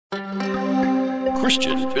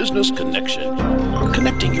Christian Business Connection.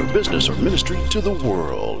 Connecting your business or ministry to the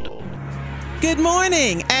world. Good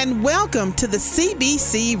morning and welcome to the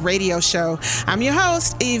CBC Radio Show. I'm your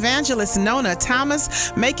host, Evangelist Nona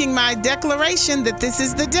Thomas, making my declaration that this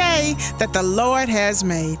is the day that the Lord has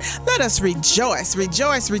made. Let us rejoice,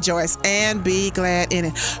 and be glad in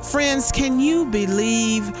it. Friends, can you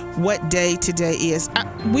believe what day today is?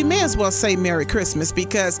 We may as well say Merry Christmas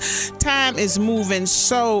because time is moving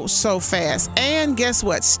so fast. And guess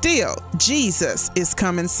what? Still, Jesus is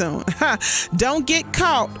coming soon. Don't get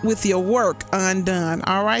caught with your work undone.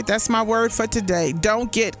 All right, that's my word for today.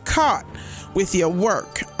 Don't get caught with your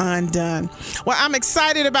work undone. Well, I'm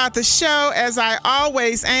excited about the show, as I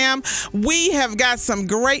always am. We have got some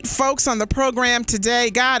great folks on the program today.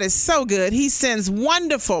 God is so good. He sends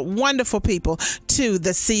wonderful people to the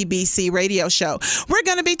CBC Radio Show. We're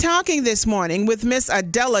going to be talking this morning with Miss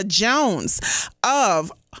Adela Jones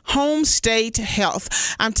of Home State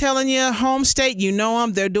Health. I'm telling you, Home State, you know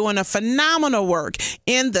them. They're doing a phenomenal work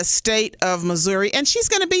in the state of Missouri. And she's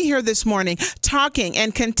going to be here this morning talking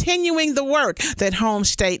and continuing the work that Home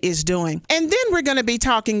State is doing. And then we're going to be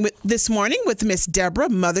talking this morning with Miss Deborah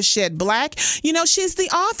Mothershed Black. You know, she's the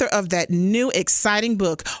author of that new exciting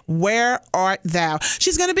book, Where Art Thou?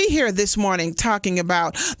 She's going to be here this morning talking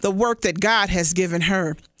about the work that God has given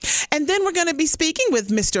her. And then we're going to be speaking with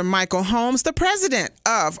Mr. Michael Holmes, the president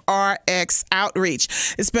of RX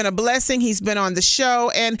Outreach. It's been a blessing. He's been on the show,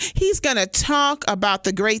 and he's going to talk about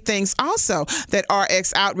the great things also that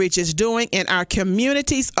RX Outreach is doing in our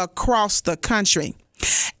communities across the country.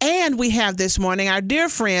 And we have this morning our dear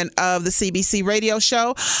friend of the CBC Radio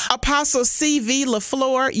Show, Apostle C.V.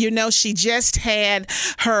 LaFleur. You know, she just had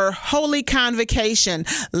her Holy Convocation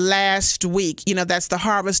last week. You know, that's the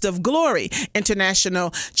Harvest of Glory International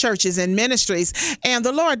Churches and Ministries. And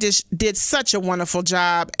the Lord just did such a wonderful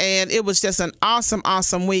job. And it was just an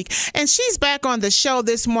awesome week. And she's back on the show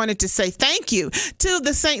this morning to say thank you to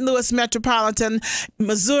the St. Louis Metropolitan,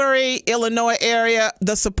 Missouri, Illinois area.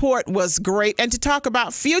 The support was great. And to talk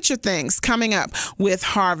about future things coming up with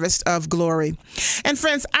Harvest of Glory. And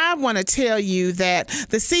friends, I want to tell you that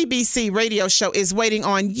the CBC Radio Show is waiting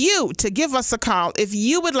on you to give us a call if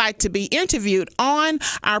you would like to be interviewed on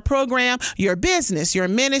our program, your business, your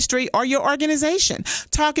ministry, or your organization,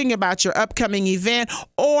 talking about your upcoming event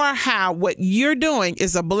or how what you're doing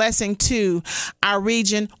is a blessing to our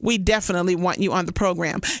region. We definitely want you on the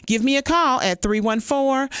program. Give me a call at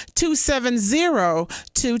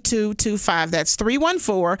 314-270-2225. That's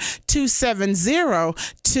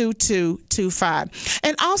 314-270-2225.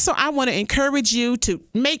 And also, I want to encourage you to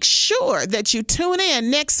make sure that you tune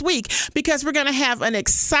in next week because we're going to have an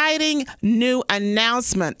exciting new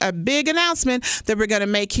announcement, a big announcement that we're going to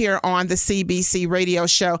make here on the CBC Radio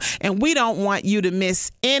Show. And we don't want you to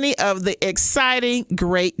miss any of the exciting,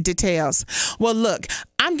 great details. Well, look,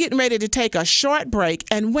 I'm getting ready to take a short break,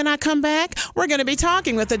 and when I come back, we're going to be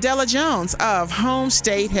talking with Adela Jones of Home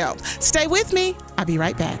State Health. Stay with me. I'll be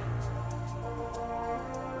right back.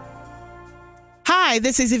 Hi,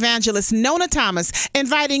 this is Evangelist Nona Thomas,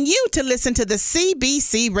 inviting you to listen to the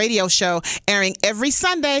CBC Radio Show, airing every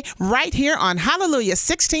Sunday right here on Hallelujah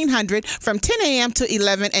 1600 from 10 a.m. to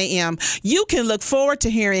 11 a.m. You can look forward to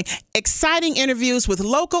hearing exciting interviews with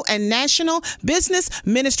local and national business,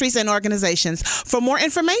 ministries, and organizations. For more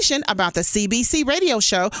information about the CBC Radio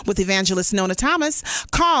Show with Evangelist Nona Thomas,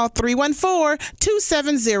 call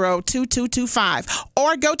 314-270-2225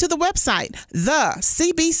 or go to the website,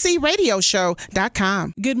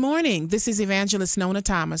 thecbcradioshow.com. Good morning. This is Evangelist Nona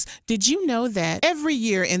Thomas. Did you know that every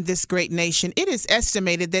year in this great nation, it is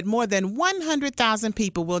estimated that more than 100,000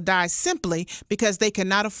 people will die simply because they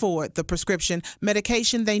cannot afford the prescription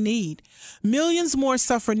medication they need? Millions more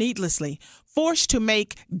suffer needlessly, forced to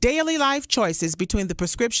make daily life choices between the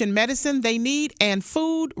prescription medicine they need and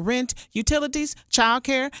food, rent, utilities,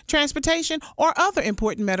 childcare, transportation, or other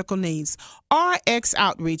important medical needs. RX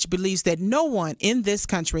Outreach believes that no one in this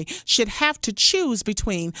country should have to choose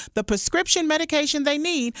between the prescription medication they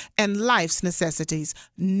need and life's necessities.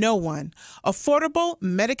 No one. Affordable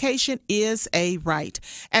medication is a right.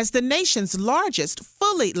 As the nation's largest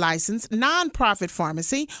fully licensed nonprofit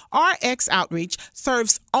pharmacy, RX Outreach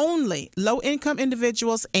serves only low-income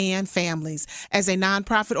individuals and families. As a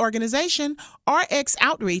nonprofit organization, RX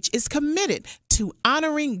Outreach is committed to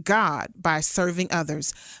honoring God by serving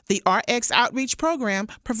others. The RX Outreach program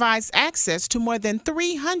provides access to more than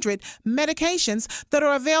 300 medications that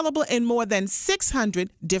are available in more than 600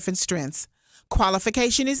 different strengths.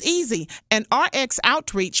 Qualification is easy, and RX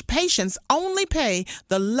Outreach patients only pay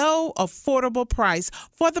the low, affordable price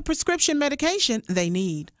for the prescription medication they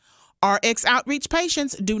need. RX Outreach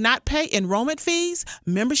patients do not pay enrollment fees,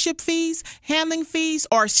 membership fees, handling fees,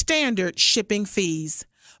 or standard shipping fees.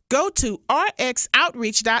 Go to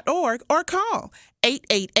rxoutreach.org or call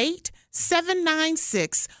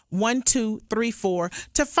 888-796-1234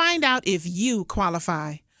 to find out if you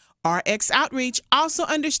qualify. RX Outreach also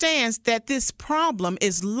understands that this problem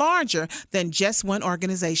is larger than just one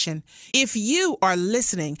organization. If you are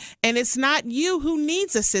listening and it's not you who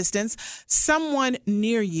needs assistance, someone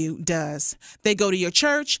near you does. They go to your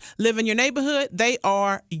church, live in your neighborhood, they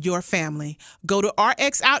are your family. Go to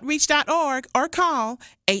rxoutreach.org or call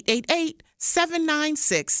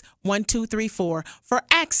 888-796-1234 for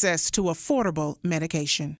access to affordable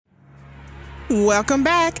medication. Welcome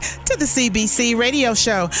back to the CBC Radio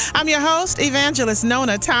Show. I'm your host, Evangelist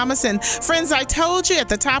Nona Thomas. And friends, I told you at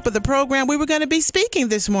the top of the program we were going to be speaking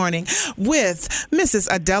this morning with Mrs.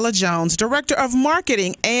 Adela Jones, Director of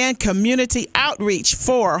Marketing and Community Outreach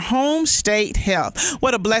for Home State Health.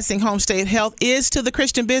 What a blessing Home State Health is to the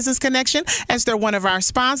Christian Business Connection, as they're one of our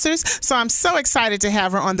sponsors. So I'm so excited to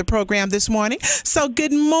have her on the program this morning. So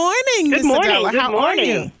good morning, Ms. Adela. How are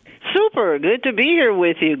you? Super. Good to be here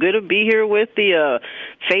with you. Good to be here with the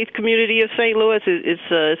faith community of St. Louis.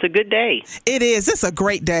 It's a good day. It is. It's a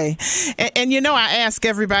great day. And you know, I ask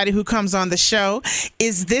everybody who comes on the show,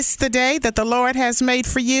 is this the day that the Lord has made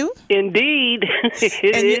for you? Indeed.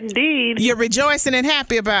 Indeed. You're rejoicing and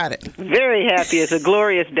happy about it. Very happy. It's a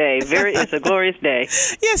glorious day. It's a glorious day.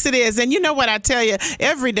 Yes, it is. And you know what I tell you,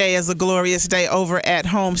 every day is a glorious day over at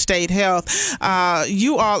Home State Health.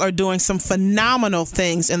 You all are doing some phenomenal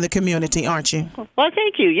things in the community, aren't you? Well,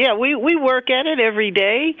 thank you. Yeah, we work at it every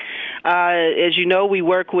day. As you know, we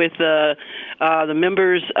work with the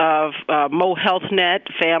members of Mo Health Net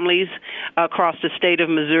families across the state of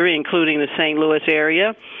Missouri, including the St. Louis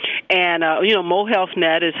area. And, Mo Health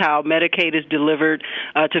Net is how Medicaid is delivered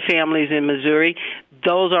to families in Missouri.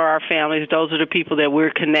 Those are our families. Those are the people that we're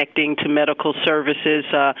connecting to medical services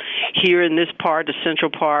here in this part, the central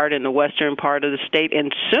part, and the western part of the state,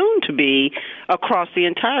 and soon to be across the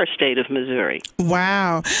entire state of Missouri.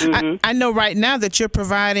 Wow. Mm-hmm. I know right now that you're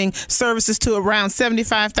providing services to around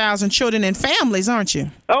 75,000 children and families, aren't you?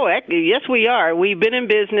 Oh, yes, we are. We've been in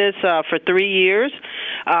business for 3 years.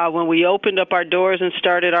 When we opened up our doors and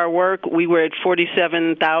started our work, we were at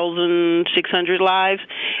 47,600 lives,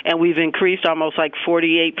 and we've increased almost like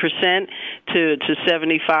 48% to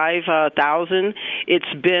 75,000.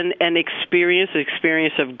 It's been an experience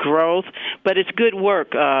of growth, but it's good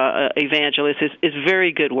work, Evangelist. It's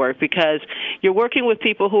very good work because you're working with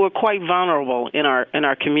people who are quite vulnerable in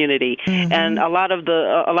our community, mm-hmm. and a lot of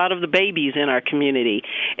the babies in our community.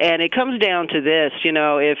 And it comes down to this,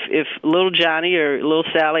 if little Johnny or little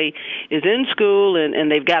Sally is in school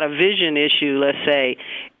and they've got a vision issue, let's say,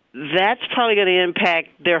 that's probably going to impact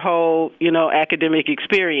their whole, academic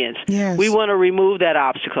experience. Yes. We want to remove that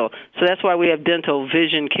obstacle. So that's why we have dental,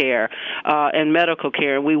 vision care, and medical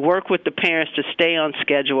care. We work with the parents to stay on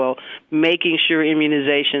schedule, making sure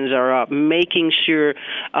immunizations are up, making sure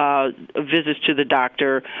visits to the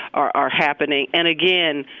doctor are happening, and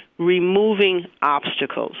again, removing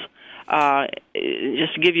obstacles.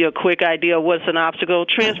 Just to give you a quick idea of what's an obstacle,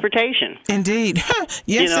 transportation. Indeed.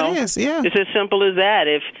 Yes, it is. Yeah. It's as simple as that.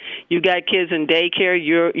 If you got kids in daycare,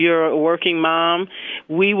 you're a working mom,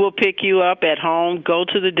 we will pick you up at home, go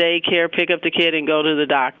to the daycare, pick up the kid, and go to the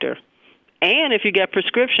doctor. And if you get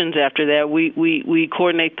prescriptions after that, we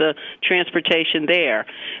coordinate the transportation there.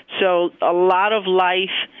 So a lot of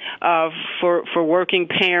life for working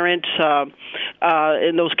parents,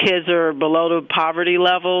 and those kids are below the poverty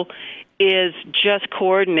level, is just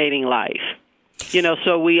coordinating life.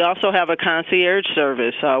 So we also have a concierge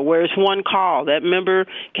service where it's one call. That member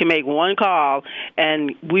can make one call,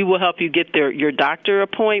 and we will help you get your doctor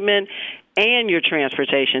appointment and your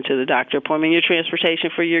transportation to the doctor appointment, your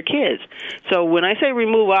transportation for your kids. So when I say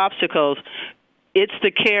remove obstacles, it's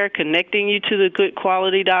the care connecting you to the good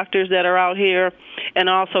quality doctors that are out here and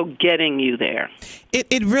also getting you there.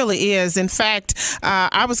 It really is. In fact,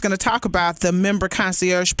 I was going to talk about the member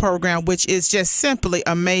concierge program, which is just simply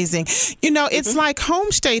amazing. It's mm-hmm. like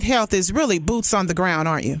Home State Health is really boots on the ground,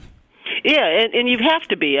 aren't you? Yeah, and you have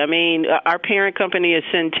to be. I mean, our parent company is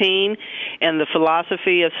Centene, and the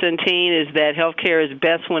philosophy of Centene is that healthcare is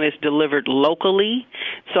best when it's delivered locally.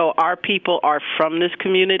 So our people are from this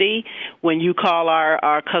community. When you call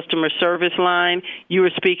our customer service line, you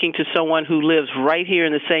are speaking to someone who lives right here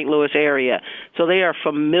in the St. Louis area. So they are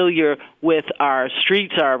familiar with our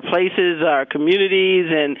streets, our places, our communities,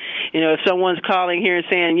 and, if someone's calling here and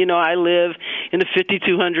saying, I live in the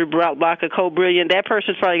 5200 block of Cobrillion, that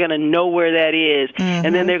person's probably going to know where that is,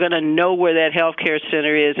 and then they're going to know where that healthcare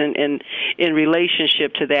center is in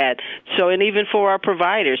relationship to that. So, and even for our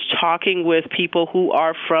providers, talking with people who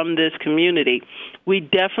are from this community, we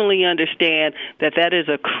definitely understand that that is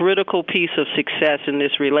a critical piece of success in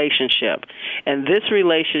this relationship. And this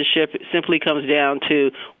relationship simply comes down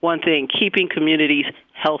to one thing: keeping communities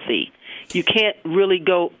healthy. You can't really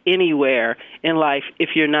go anywhere in life if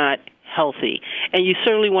you're not healthy. And you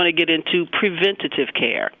certainly want to get into preventative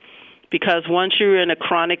care, because once you're in a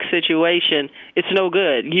chronic situation, it's no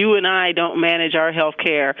good. You and I don't manage our health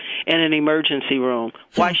care in an emergency room.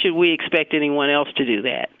 Why should we expect anyone else to do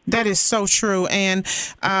that? That is so true. And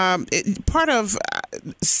part of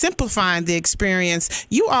simplifying the experience,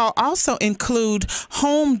 you all also include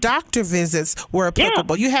home doctor visits where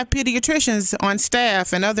applicable. Yeah. You have pediatricians on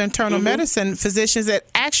staff and other internal medicine physicians that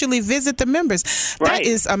actually visit the members. Right. That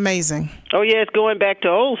is amazing. Oh, yeah, it's going back to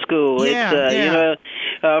old school. Yeah, it's, you know,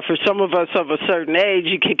 for some of us of a certain age,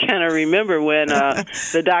 you can kind of remember when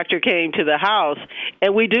the doctor came to the house,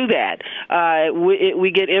 and we do that.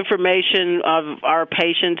 We get information of our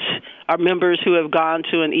patients, our members who have gone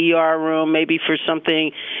to an ER room, maybe for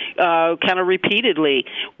something kind of repeatedly.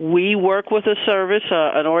 We work with a service,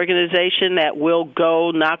 an organization that will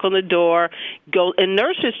go knock on the door, and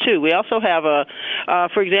nurses too. We also have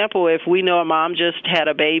for example, if we know a mom just had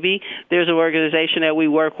a baby, there's an organization that we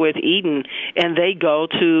work with, Eden, and they go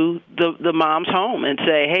to the mom's home and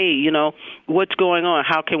say, hey, you know, what's going on?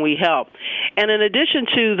 How can we help? And in addition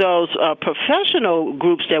to those professional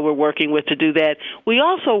groups that we're working with to do that, we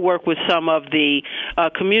also work with some of the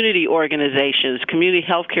community organizations, community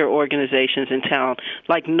healthcare organizations in town,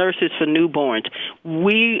 like Nurses for Newborns.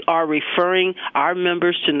 We are referring our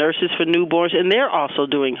members to Nurses for Newborns, and they're also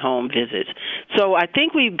doing home visits. So I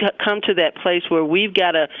think we've come to that place where we've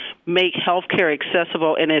got to make healthcare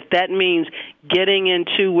accessible, and if that means getting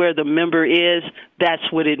into where the member is,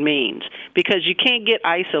 that's what it means. Because you can't get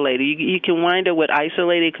isolated. You can wind up with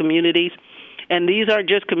isolated communities. And these aren't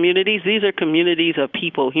just communities. These are communities of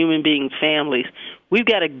people, human beings, families. We've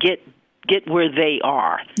got to get where they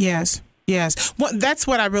are. Yes. Yes. Well, that's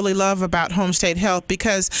what I really love about Home State Health,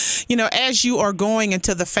 because, you know, as you are going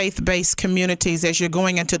into the faith-based communities, as you're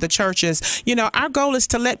going into the churches, you know, our goal is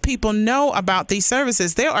to let people know about these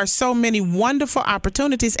services. There are so many wonderful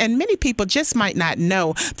opportunities, and many people just might not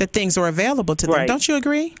know that things are available to them. Right. Don't you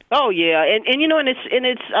agree? Oh, yeah. And you know, and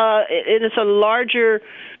it's a larger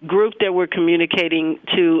group that we're communicating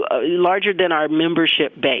to, larger than our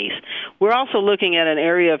membership base. We're also looking at an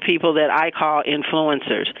area of people that I call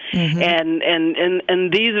influencers. And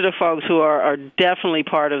these are the folks who are definitely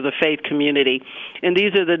part of the faith community. And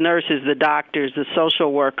these are the nurses, the doctors, the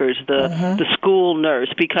social workers, the school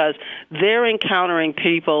nurse, because they're encountering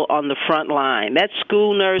people on the front line. That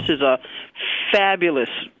school nurse is a fabulous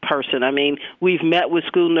person. I mean, we've met with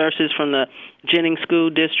school nurses from the Jennings School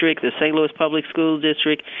District, the St. Louis Public School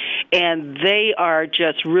District, and they are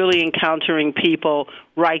just really encountering people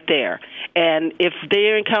right there. And if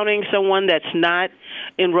they're encountering someone that's not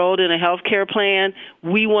enrolled in a health care plan,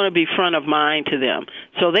 we want to be front of mind to them.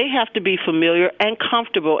 So they have to be familiar and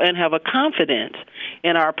comfortable and have a confidence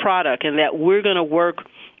in our product, and that we're going to work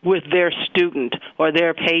with their student or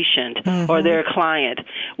their patient or their client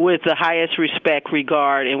with the highest respect,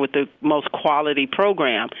 regard, and with the most quality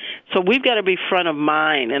program. So we've got to be front of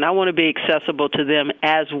mind, and I want to be accessible to them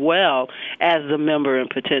as well as the member and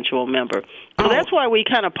potential member. So that's why we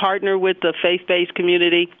kind of partner with the faith-based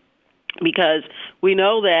community, because we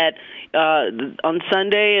know that on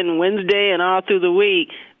Sunday and Wednesday and all through the week,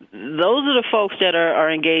 those are the folks that are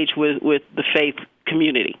engaged with the faith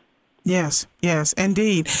community. Yes, yes,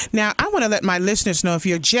 indeed. Now, I want to let my listeners know, if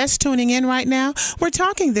you're just tuning in right now, we're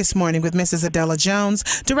talking this morning with Mrs. Adela Jones,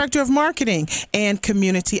 Director of Marketing and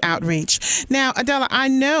Community Outreach. Now, Adela, I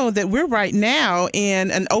know that we're right now in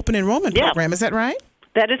an open enrollment program. Is that right?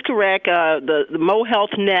 That is correct. The Mo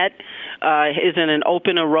Health Net is in an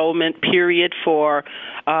open enrollment period for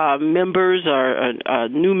members or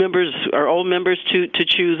new members or old members to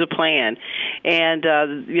choose a plan. And,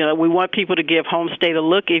 you know, we want people to give Home State a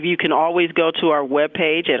look. If you can always go to our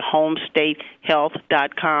webpage at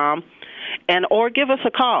homestatehealth.com or give us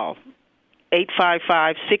a call,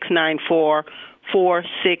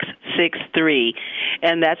 855-694-4663,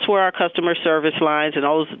 and that's where our customer service lines, and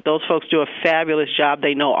those folks do a fabulous job.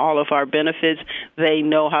 They know all of our benefits. They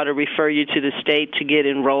know how to refer you to the state to get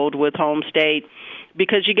enrolled with Home State,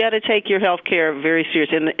 because you got to take your health care very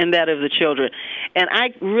serious, and that of the children. And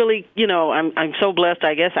I really, you know, I'm so blessed,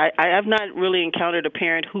 I guess. I have not really encountered a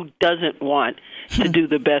parent who doesn't want to do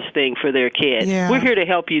the best thing for their kid. Yeah. We're here to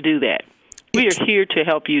help you do that. We are here to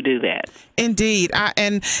help you do that. Indeed.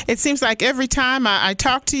 And it seems like every time I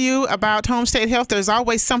talk to you about Home State Health, there's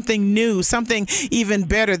always something new, something even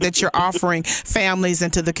better that you're offering families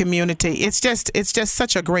and to the community. It's just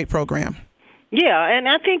such a great program. Yeah, and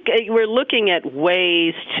I think we're looking at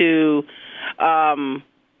ways to,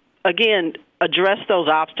 again, address those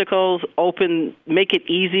obstacles, make it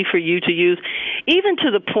easy for you to use, even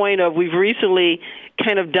to the point of we've recently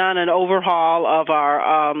kind of done an overhaul of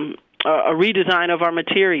our a redesign of our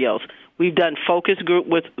materials. We've done focus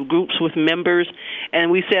groups with members, and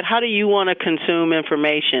we said, how do you want to consume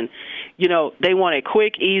information? You know, they want it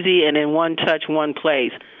quick, easy, and in one touch, one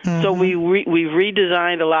place. Mm-hmm. So we've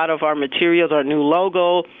redesigned a lot of our materials. Our new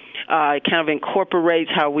logo it kind of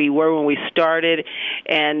incorporates how we were when we started,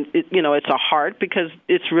 and it's a heart because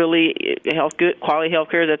it's really quality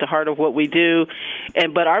healthcare is at the heart of what we do.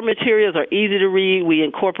 But our materials are easy to read. We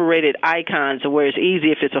incorporated icons where it's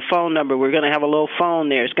easy. If it's a phone number, we're going to have a little phone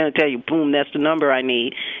there. It's going to tell you, boom, that's the number I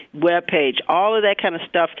need. Web page, all of that kind of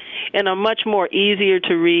stuff, and a much more easier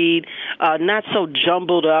to read, not so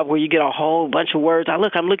jumbled up where you get a whole bunch of words.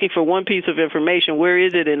 I'm looking for one piece of information. Where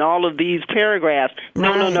is it in all of these paragraphs?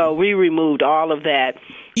 Right. No. We removed all of that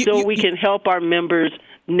so we can help our members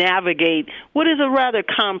navigate what is a rather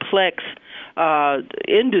complex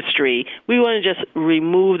industry. We want to just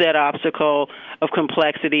remove that obstacle of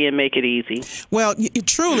complexity and make it easy. Well,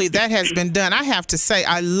 truly, that has been done. I have to say,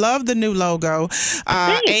 I love the new logo,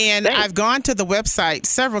 and I've gone to the website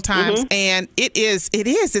several times, and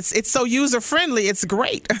it's so user-friendly. It's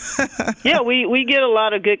great. Yeah, we get a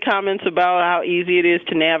lot of good comments about how easy it is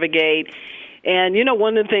to navigate. And,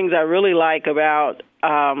 one of the things I really like about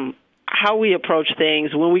how we approach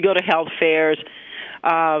things, when we go to health fairs,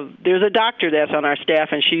 there's a doctor that's on our staff,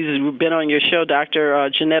 and she's been on your show,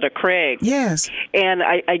 Dr. Janetta Craig. Yes. And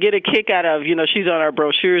I get a kick out of, she's on our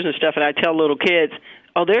brochures and stuff, and I tell little kids,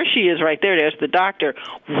 oh, there she is right there. There's the doctor.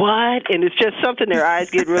 What? And it's just something, their eyes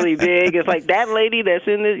get really big. It's like that lady that's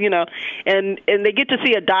in this, and they get to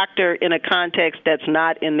see a doctor in a context that's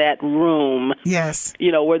not in that room. Yes.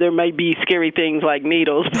 Where there may be scary things like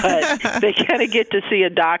needles, but they kind of get to see a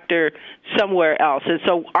doctor somewhere else. And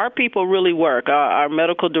so our people really work. Our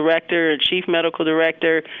medical director and chief medical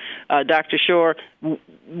director, Dr. Shore,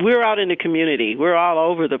 we're out in the community. We're all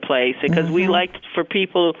over the place because we like for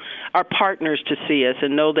people, our partners, to see us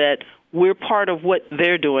and know that we're part of what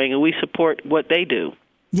they're doing and we support what they do.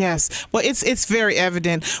 Yes. Well, it's very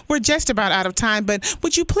evident. We're just about out of time, but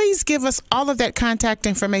would you please give us all of that contact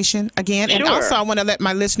information again? Sure. And also, I want to let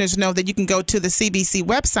my listeners know that you can go to the CBC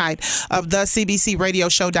website of the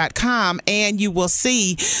CBCRadioshow.com, and you will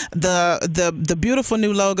see the beautiful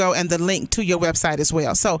new logo and the link to your website as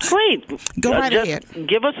well. So great. Go right ahead.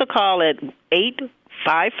 Give us a call at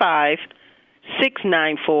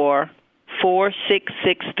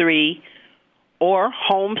 855-694-4663 or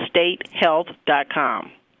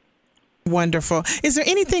homestatehealth.com. Wonderful. Is there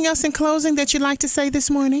anything else in closing that you'd like to say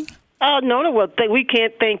this morning? No. Well, we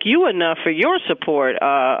can't thank you enough for your support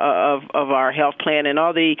of our health plan and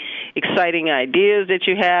all the exciting ideas that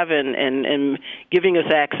you have and giving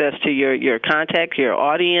us access to your contacts, your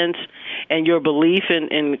audience, and your belief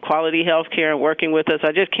in quality health care and working with us.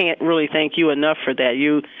 I just can't really thank you enough for that.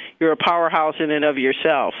 You're a powerhouse in and of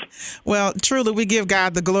yourself. Well, truly, we give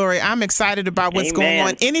God the glory. I'm excited about what's going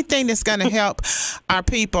on. Anything that's going to help our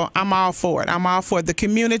people, I'm all for it. I'm all for it. The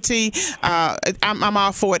community, I'm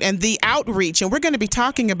all for it. And the outreach, and we're going to be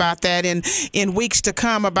talking about that in weeks to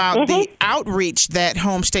come, about the outreach that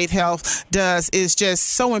Home State Health does is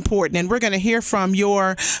just so important. And we're going to hear from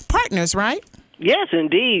your partners, right? Yes,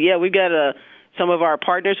 indeed. Yeah, we've got some of our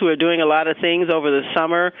partners who are doing a lot of things over the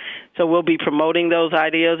summer. So we'll be promoting those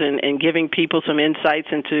ideas and giving people some insights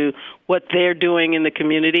into what they're doing in the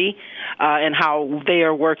community and how they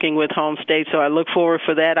are working with Home State. So I look forward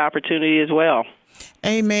for that opportunity as well.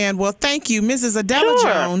 Amen. Well, thank you, Mrs. Adela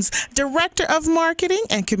Jones, Director of Marketing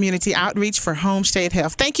and Community Outreach for Home State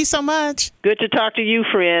Health. Thank you so much. Good to talk to you,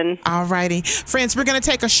 friend. All righty. Friends, we're going to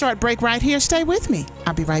take a short break right here. Stay with me.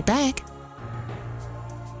 I'll be right back.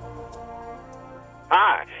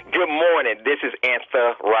 Hi, good morning. This is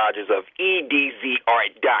Antha Rogers of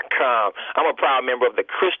EDZArt.com. I'm a proud member of the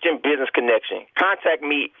Christian Business Connection. Contact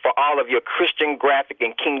me for all of your Christian graphic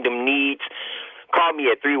and kingdom needs. Call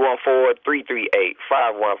me at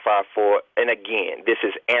 314-338-5154. And again, this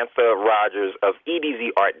is Antha Rogers of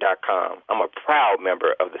EDZArt.com. I'm a proud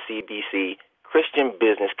member of the CBC Christian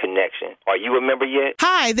Business Connection. Are you a member yet?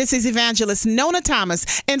 Hi, this is Evangelist Nona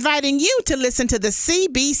Thomas, inviting you to listen to the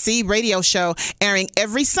CBC Radio Show, airing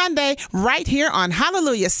every Sunday right here on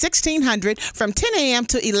Hallelujah 1600 from 10 a.m.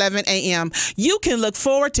 to 11 a.m. You can look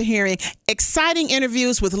forward to hearing exciting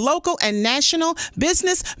interviews with local and national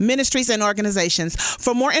business, ministries, and organizations.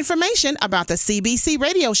 For more information about the CBC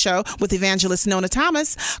Radio Show with Evangelist Nona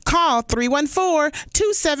Thomas, call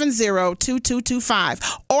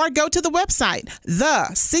 314-270-2225 or go to the website,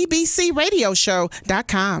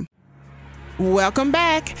 thecbcradioshow.com. Welcome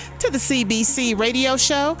back to the CBC Radio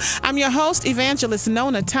Show. I'm your host, Evangelist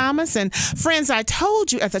Nona Thomas. And friends, I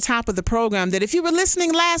told you at the top of the program that if you were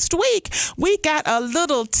listening last week, we got a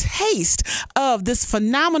little taste of this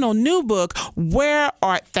phenomenal new book, Where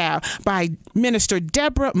Art Thou, by Minister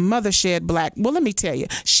Deborah Mothershed Black. Well, let me tell you,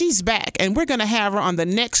 she's back, and we're going to have her on the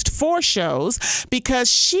next 4 shows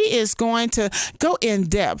because she is going to go in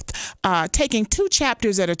depth, taking 2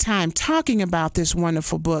 chapters at a time, talking about this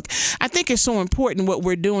wonderful book. I think it's so important what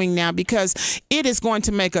we're doing now because it is going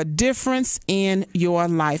to make a difference in your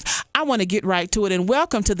life. I want to get right to it and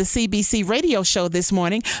welcome to the CBC Radio Show this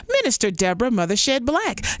morning, Minister Deborah Mothershed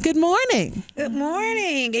Black. Good morning. Good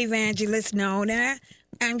morning, Evangelist Nona.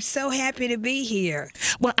 I'm so happy to be here.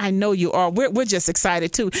 Well, I know you are. We're just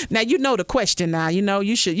excited too. Now you know the question. Now you know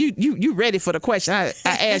you ready for the question. I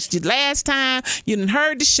asked you last time. You done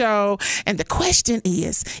heard the show, and the question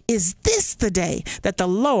is this the day that the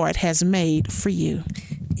Lord has made for you?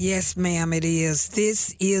 Yes, ma'am, it is.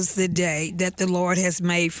 This is the day that the Lord has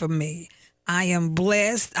made for me. I am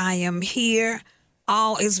blessed. I am here.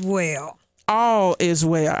 All is well. All is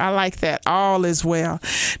well. I like that. All is well.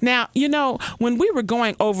 Now, you know, when we were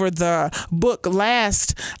going over the book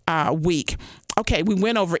last week, okay, we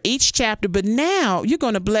went over each chapter, but now you're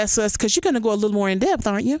going to bless us because you're going to go a little more in depth,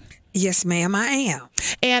 aren't you? Yes, ma'am, I am.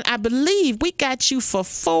 And I believe we got you for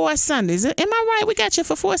 4 Sundays. Am I right? We got you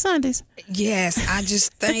for 4 Sundays? Yes, I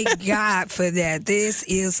just thank God for that. This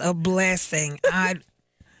is a blessing.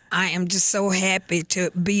 I am just so happy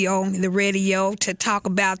to be on the radio to talk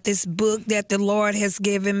about this book that the Lord has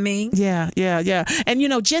given me. Yeah. And, you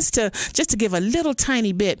know, just to give a little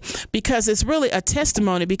tiny bit, because it's really a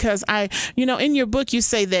testimony, because in your book, you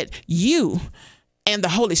say that you and the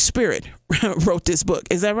Holy Spirit wrote this book.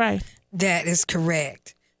 Is that right? That is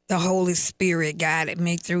correct. The Holy Spirit guided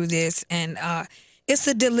me through this. And it's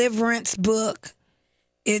a deliverance book.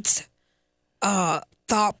 It's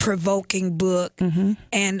thought-provoking book,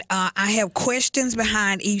 and I have questions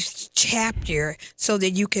behind each chapter so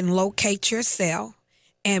that you can locate yourself.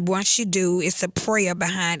 And once you do, it's a prayer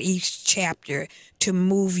behind each chapter to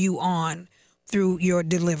move you on through your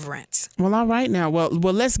deliverance. Well, all right now. Well,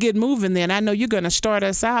 let's get moving then. I know you're going to start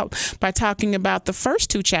us out by talking about the first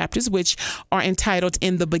 2 chapters, which are entitled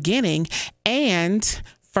In the Beginning and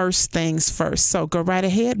First Things First. So go right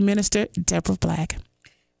ahead, Minister Deborah Black.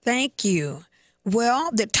 Thank you. Well,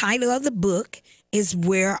 the title of the book is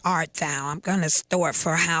Where Art Thou? I'm going to start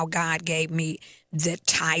for how God gave me the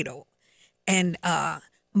title. And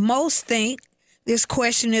most think this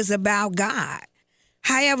question is about God.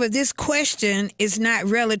 However, this question is not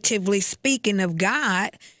relatively speaking of God,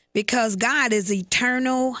 because God is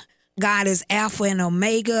eternal. God is Alpha and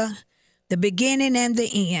Omega, the beginning and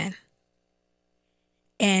the end.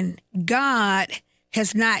 And God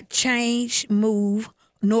has not changed, moved,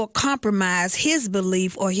 nor compromise his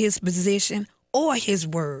belief or his position or his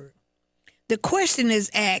word. The question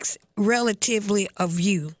is asked relatively of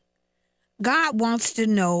you. God wants to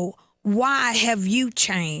know, why have you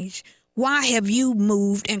changed? Why have you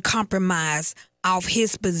moved and compromised off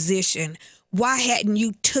his position? Why hadn't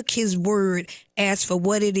you took his word as for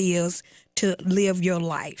what it is to live your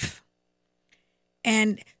life?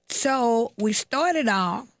 And so we started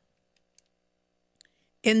off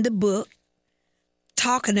in the book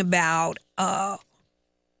talking about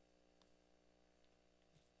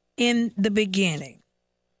in the beginning.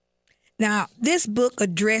 Now, this book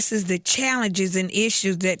addresses the challenges and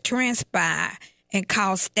issues that transpire and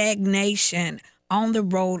cause stagnation on the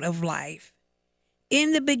road of life.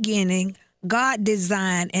 In the beginning, God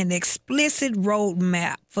designed an explicit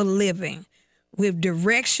roadmap for living with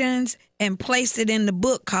directions and placed it in the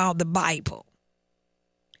book called the Bible.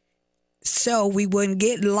 So we wouldn't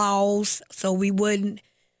get lost, so we wouldn't,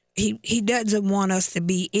 he doesn't want us to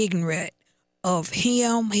be ignorant of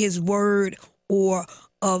him, his word, or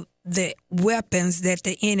of the weapons that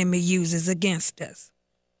the enemy uses against us.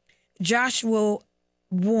 Joshua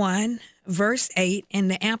 1, verse 8 in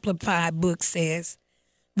the Amplified book says,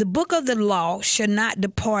 "The book of the law shall not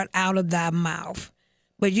depart out of thy mouth,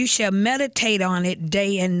 but you shall meditate on it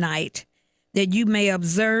day and night, that you may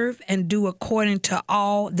observe and do according to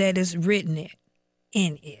all that is written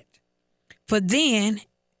in it. For then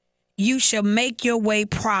you shall make your way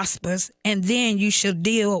prosperous, and then you shall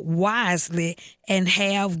deal wisely and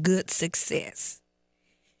have good success.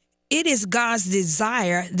 It is God's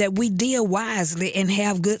desire that we deal wisely and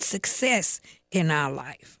have good success in our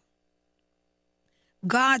life.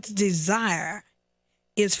 God's desire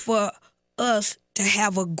is for us to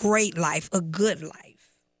have a great life, a good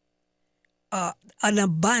life, an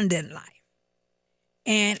abundant life.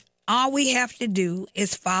 And all we have to do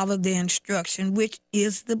is follow the instruction, which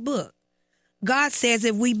is the book. God says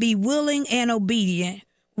if we be willing and obedient,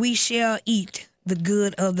 we shall eat the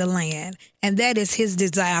good of the land. And that is his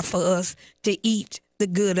desire for us, to eat the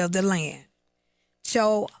good of the land.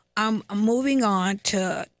 So I'm moving on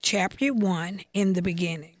to chapter 1, in the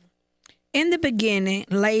beginning. In the beginning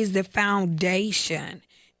lays the foundation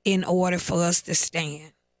in order for us to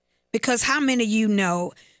stand. Because how many of you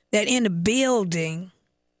know that in a building,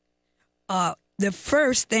 the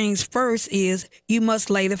first things first is you must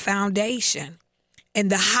lay the foundation. And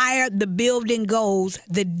the higher the building goes,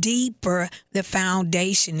 the deeper the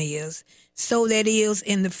foundation is. So that is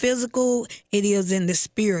in the physical, it is in the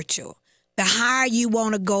spiritual. The higher you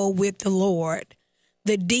want to go with the Lord,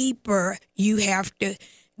 the deeper you have to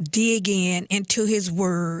dig into his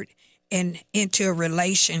word and into a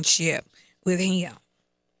relationship with him.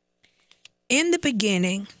 In the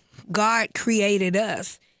beginning, God created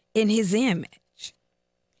us in his image.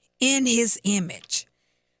 In his image.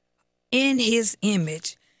 In his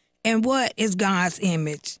image. And what is God's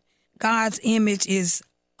image? God's image is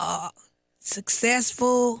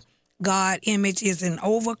successful. God's image is an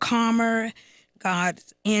overcomer.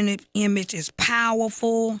 God's image is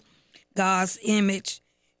powerful. God's image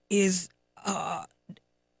is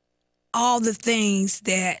all the things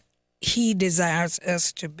that he desires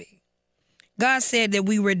us to be. God said that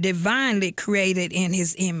we were divinely created in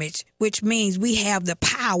his image, which means we have the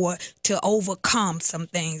power to overcome some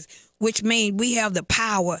things, which means we have the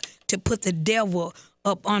power to put the devil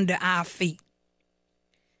up under our feet.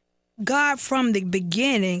 God from the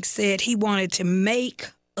beginning said he wanted to make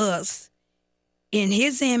us in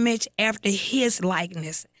his image after his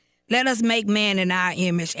likeness. Let us make man in our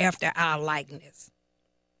image after our likeness.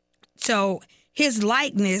 So his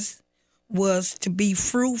likeness was to be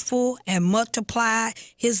fruitful and multiply.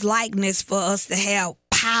 His likeness for us to have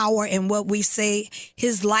power in what we say.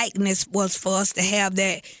 His likeness was for us to have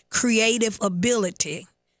that creative ability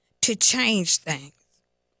to change things.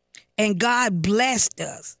 And God blessed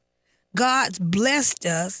us. God blessed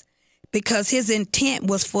us because his intent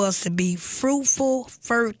was for us to be fruitful,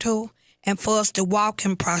 fertile, and for us to walk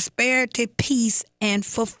in prosperity, peace, and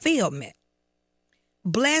fulfillment.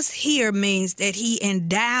 Blessed here means that he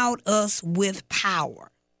endowed us with power.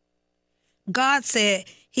 God said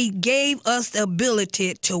he gave us the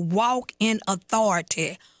ability to walk in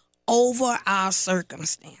authority over our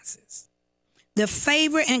circumstances. The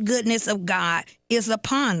favor and goodness of God is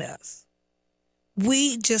upon us.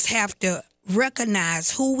 We just have to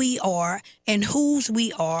recognize who we are and whose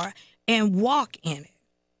we are and walk in it.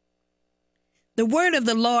 The word of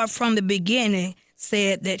the Lord from the beginning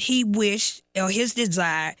said that he wished, or his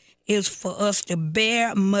desire is for us to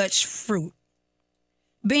bear much fruit.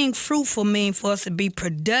 Being fruitful means for us to be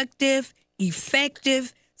productive,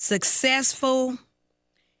 effective, successful,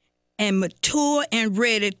 and mature and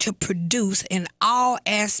ready to produce in all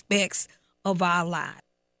aspects of our lives.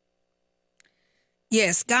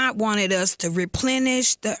 Yes, God wanted us to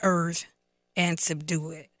replenish the earth and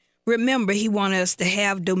subdue it. Remember, he wanted us to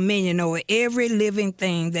have dominion over every living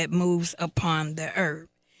thing that moves upon the earth.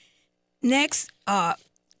 Next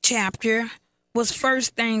chapter was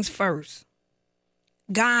first things first.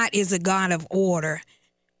 God is a God of order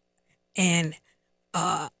and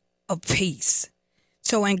of peace.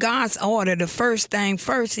 So in God's order, the first thing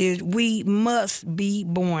first is we must be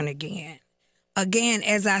born again. Again,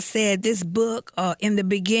 as I said, this book in the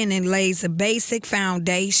beginning lays a basic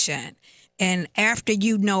foundation. And after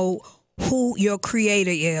you know who your creator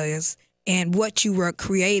is and what you were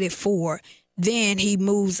created for, then he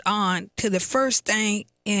moves on to the first thing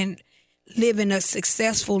in living a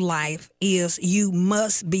successful life is you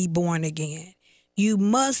must be born again. You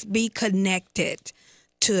must be connected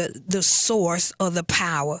to the source of the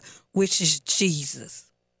power, which is Jesus.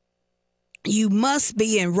 You must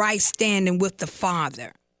be in right standing with the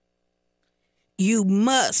Father. You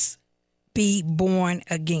must be born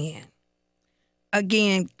again.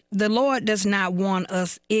 Again, the Lord does not want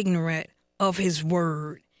us ignorant of his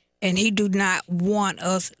word, and he do not want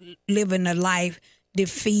us living a life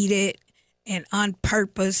defeated and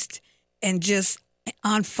unpurposed and just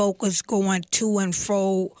unfocused, going to and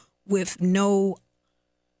fro with no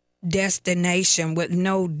destination, with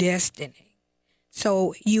no destiny.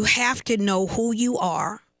 So you have to know who you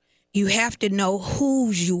are. You have to know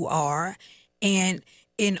whose you are. And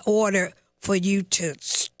in order for you to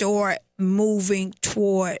start moving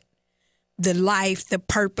toward the life, the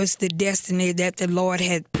purpose, the destiny that the Lord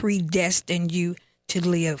had predestined you to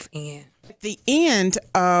live in. At the end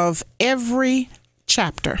of every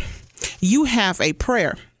chapter, you have a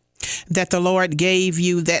prayer that the Lord gave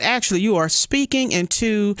you that actually you are speaking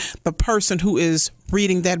into the person who is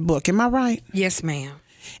reading that book. Am I right? Yes, ma'am.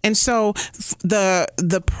 And so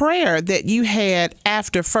the prayer that you had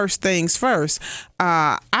after First Things First,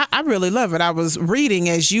 I really love it. I was reading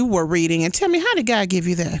as you were reading. And tell me, how did God give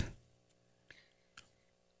you that?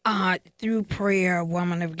 Through prayer,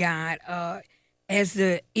 woman of God, as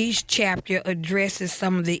each chapter addresses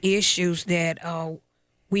some of the issues that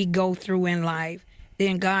we go through in life,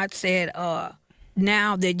 then God said,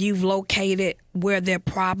 now that you've located where their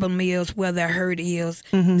problem is, where their hurt is,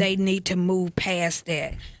 they need to move past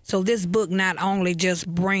that. So this book not only just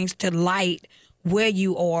brings to light where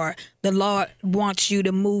you are, the Lord wants you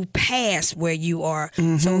to move past where you are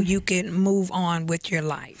so you can move on with your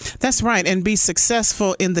life. That's right, and be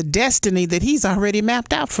successful in the destiny that He's already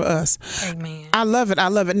mapped out for us. Amen. I love it. I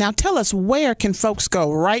love it. Now tell us, where can folks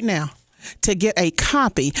go right now to get a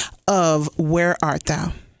copy of Where Art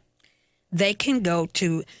Thou? They can go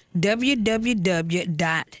to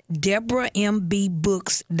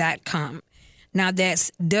www.deborahmbooks.com. Now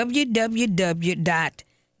that's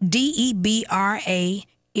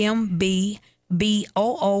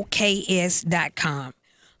www.deborahmbooks.com.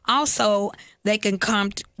 Also, they can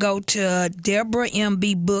go to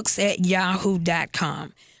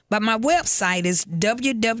deborahmbooks@yahoo.com. But my website is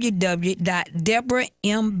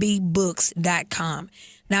www.deborahmbooks.com.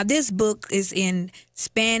 Now, this book is in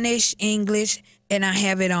Spanish, English, and I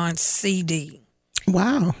have it on CD.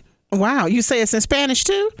 Wow. Wow. You say it's in Spanish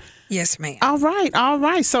too? Yes, ma'am. All right. All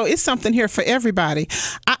right. So it's something here for everybody.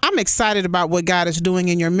 I'm excited about what God is doing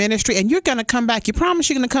in your ministry, and you're going to come back. You promise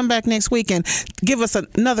you're going to come back next week and give us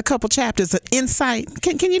another couple chapters of insight.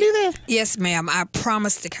 Can you do that? Yes, ma'am. I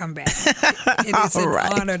promise to come back. It is an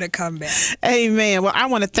honor to come back. Amen. Well, I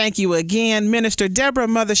want to thank you again, Minister Deborah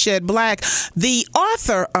Mothershed Black, the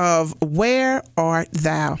author of Where Art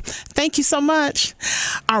Thou. Thank you so much.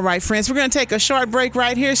 All right, friends, we're going to take a short break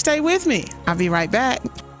right here. Stay with me. I'll be right back.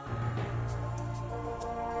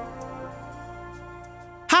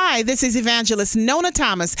 Hi, this is Evangelist Nona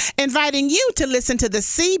Thomas, inviting you to listen to the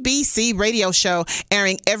CBC Radio Show,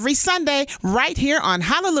 airing every Sunday right here on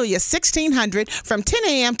Hallelujah 1600 from 10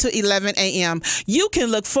 a.m. to 11 a.m. You can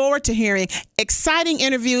look forward to hearing exciting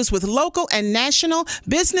interviews with local and national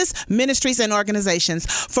business, ministries, and organizations.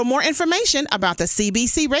 For more information about the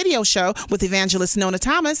CBC Radio Show with Evangelist Nona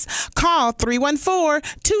Thomas, call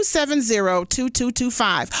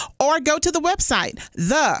 314-270-2225 or go to the website,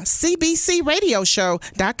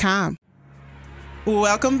 thecbcradioshow.com.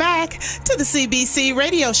 Welcome back to the CBC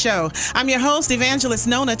Radio Show. I'm your host, Evangelist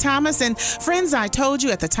Nona Thomas. And friends, I told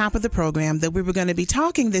you at the top of the program that we were going to be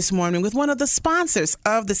talking this morning with one of the sponsors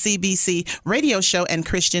of the CBC Radio Show and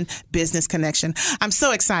Christian Business Connection. I'm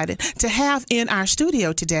so excited to have in our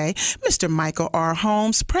studio today Mr. Michael R.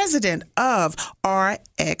 Holmes, president of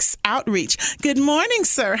RX Outreach. Good morning,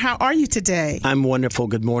 sir. How are you today? I'm wonderful.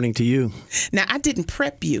 Good morning to you. Now, I didn't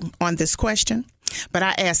prep you on this question, but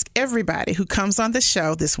I ask everybody who comes on the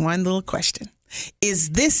show this one little question. Is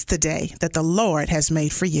this the day that the Lord has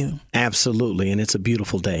made for you? Absolutely, and it's a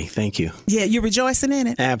beautiful day. Thank you. Yeah, you're rejoicing in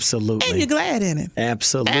it? Absolutely. And you're glad in it?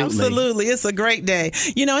 Absolutely. Absolutely. It's a great day.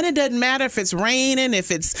 You know, and it doesn't matter if it's raining,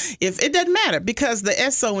 if it doesn't matter because the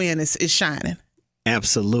SON is shining.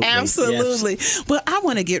 Absolutely. Absolutely. Yes. Well, I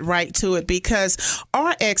want to get right to it because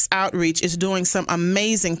RX Outreach is doing some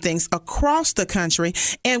amazing things across the country.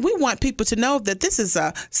 And we want people to know that this is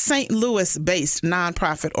a St. Louis-based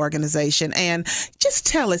nonprofit organization. And just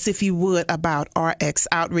tell us, if you would, about RX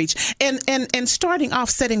Outreach. And starting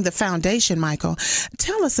off setting the foundation, Michael,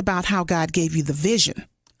 tell us about how God gave you the vision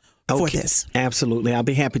for this. Absolutely. I'll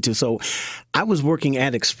be happy to. So I was working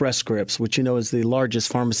at Express Scripts, which, you know, is the largest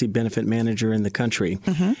pharmacy benefit manager in the country.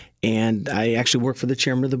 Mm-hmm. And I actually worked for the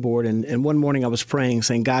chairman of the board. And one morning I was praying,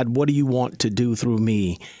 saying, God, what do you want to do through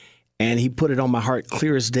me? And he put it on my heart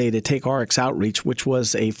clear as day to take RX Outreach, which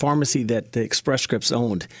was a pharmacy that the Express Scripts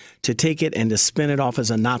owned, to take it and to spin it off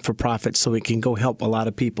as a not-for-profit so it can go help a lot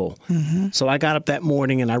of people. Mm-hmm. So I got up that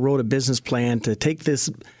morning and I wrote a business plan to take this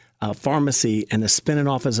pharmacy and to spin it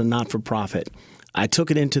off as a not-for-profit. I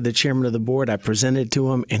took it into the chairman of the board. I presented it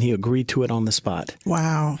to him, and he agreed to it on the spot.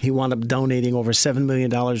 Wow. He wound up donating over $7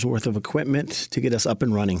 million worth of equipment to get us up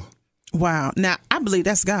and running. Wow. Now, I believe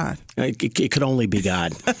that's God. It could only be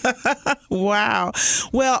God. Wow.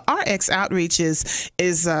 Well, RX Outreach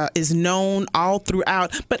is known all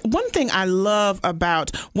throughout. But one thing I love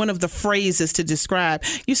about one of the phrases to describe,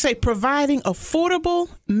 you say providing affordable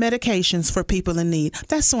medications for people in need.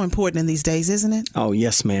 That's so important in these days, isn't it? Oh,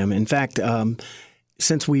 yes, ma'am. In fact,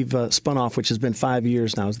 since we've spun off, which has been 5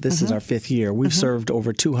 years now, this is our 5th year, we've served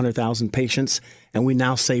over 200,000 patients, and we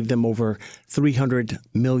now save them over $300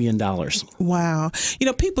 million. Wow. You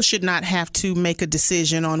know, people should not have to make a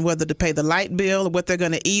decision on whether to pay the light bill or what they're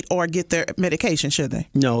going to eat or get their medication, should they?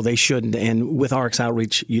 No, they shouldn't. And with RX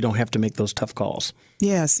Outreach, you don't have to make those tough calls.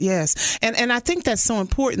 Yes, yes. And I think that's so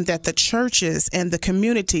important that the churches and the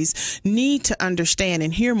communities need to understand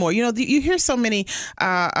and hear more. You know, you hear so many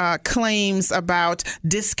claims about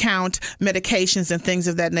discount medications and things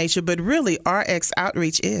of that nature, but really RX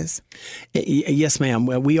Outreach is. Yes, ma'am.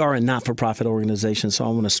 Well, we are a not-for-profit organization, so I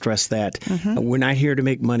want to stress that. We're not here to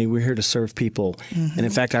make money. We're here to serve people. And in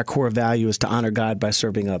fact, our core value is to honor God by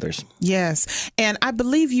serving others. Yes. And I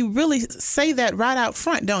believe you really say that right out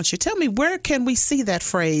front, don't you? Tell me, where can we see that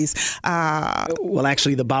phrase? Well,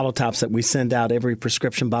 actually, the bottle tops that we send out, every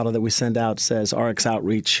prescription bottle that we send out says RX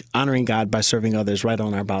Outreach, honoring God by serving others, right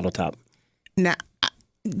on our bottle top. Now,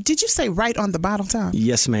 did you say right on the bottle top?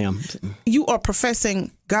 Yes, ma'am. You are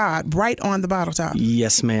professing God right on the bottle top?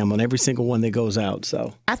 Yes, ma'am, on every single one that goes out.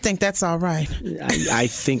 So I think that's all right. I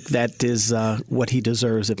think that is what he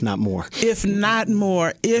deserves, if not more. If not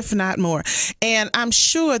more, if not more. And I'm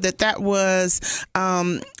sure that was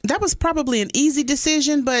probably an easy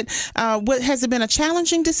decision, but has it been a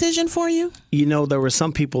challenging decision for you? You know, there were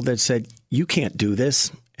some people that said, you can't do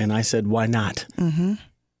this. And I said, why not?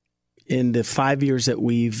 In the 5 years that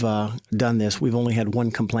we've done this, we've only had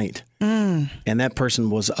one complaint. And that person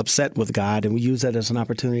was upset with God, and we use that as an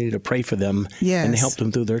opportunity to pray for them and help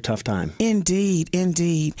them through their tough time. Indeed,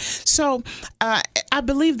 indeed. So I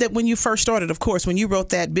believe that when you first started, of course, when you wrote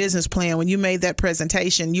that business plan, when you made that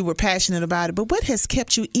presentation, you were passionate about it. But what has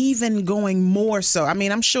kept you even going more so? I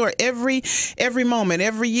mean, I'm sure every moment,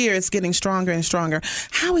 every year, it's getting stronger and stronger.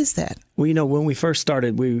 How is that? Well, you know, when we first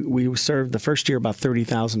started, we served the first year about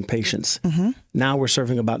 30,000 patients. Now we're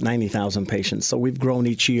serving about 90,000 patients. So we've grown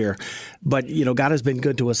each year. But, you know, God has been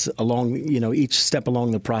good to us along, you know, each step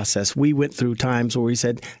along the process. We went through times where we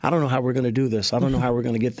said, I don't know how we're going to do this. I don't know how we're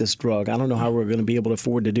going to get this drug. I don't know how we're going to be able to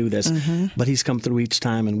afford to do this. But he's come through each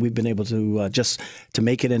time, and we've been able to just to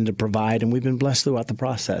make it and to provide. And we've been blessed throughout the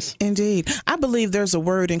process. Indeed. I believe there's a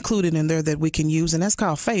word included in there that we can use, and that's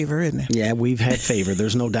called favor, isn't it? Yeah, we've had favor.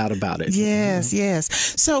 There's no doubt about it. Yes, yes.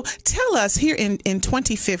 So tell us here in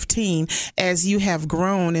 2015, as you have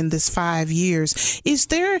grown in this 5 years, is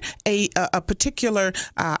there a particular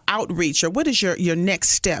outreach, or what is your next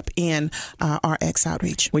step in RX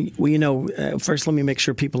Outreach? Well, you know, first let me make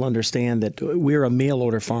sure people understand that we're a mail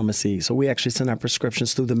order pharmacy. So we actually send our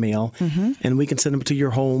prescriptions through the mail, and we can send them to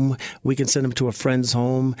your home. We can send them to a friend's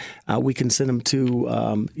home. We can send them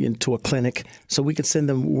to into a clinic. So we can send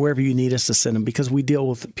them wherever you need us to send them, because we deal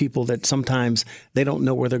with people that sometimes they don't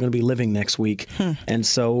know where they're going to be living next week. And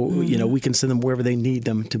so, you know, we can send them wherever they need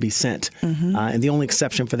them to be sent. And the only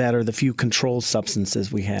exception for that are the few controlled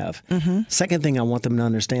substances we have. Second thing I want them to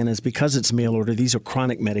understand is, because it's mail order, these are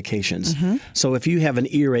chronic medications. So if you have an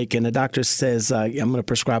earache and the doctor says, I'm going to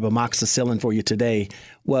prescribe amoxicillin for you today,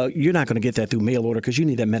 well, you're not going to get that through mail order because you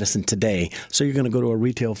need that medicine today. So you're going to go to a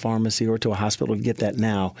retail pharmacy or to a hospital to get that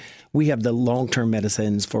now. We have the long-term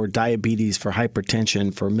medicines for diabetes, for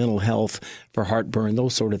hypertension, for mental health, for heartburn,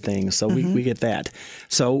 those sort of things. So we get that.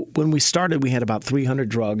 So when we started, we had about 300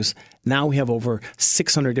 drugs. Now we have over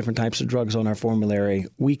 600 different types of drugs on our formulary.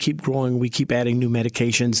 We keep growing. We keep adding new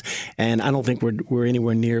medications. And I don't think we're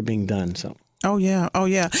anywhere near being done. So. Oh, yeah. Oh,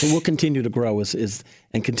 yeah. So we'll continue to grow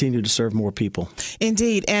and continue to serve more people.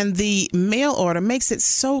 Indeed. And the mail order makes it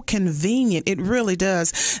so convenient. It really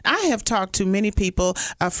does. I have talked to many people,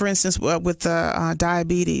 for instance, with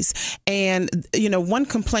diabetes. And, you know, one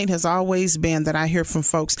complaint has always been that I hear from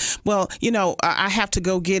folks, well, you know, I have to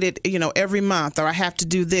go get it, you know, every month, or I have to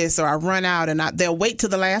do this, or I run out, and they'll wait till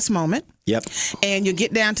the last moment. Yep. And you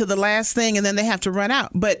get down to the last thing, and then they have to run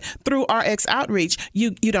out. But through RX Outreach,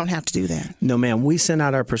 you don't have to do that. No, ma'am. We send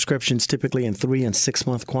out our prescriptions typically in 3 and 6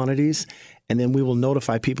 month quantities, and then we will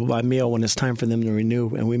notify people by mail when it's time for them to renew,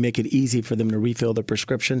 and we make it easy for them to refill their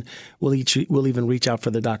prescription. We'll even reach out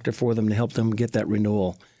for the doctor for them to help them get that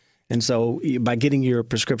renewal. And so by getting your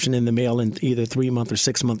prescription in the mail in either 3 month or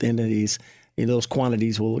 6 month entities, those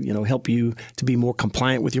quantities will, help you to be more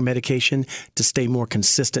compliant with your medication, to stay more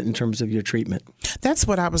consistent in terms of your treatment. That's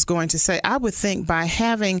what I was going to say. I would think by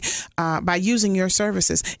using your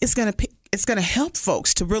services, it's going to help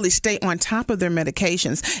folks to really stay on top of their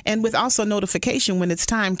medications, and with also notification when it's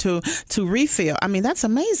time to refill. I mean, that's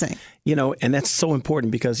amazing. And that's so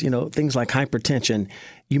important because, things like hypertension,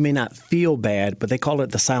 you may not feel bad, but they call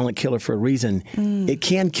it the silent killer for a reason. It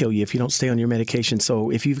can kill you if you don't stay on your medication. So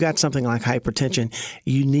if you've got something like hypertension,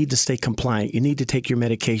 you need to stay compliant. You need to take your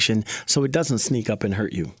medication so it doesn't sneak up and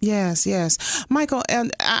hurt you. Yes, yes. Michael,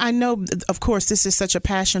 and I know, of course, this is such a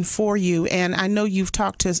passion for you, and I know you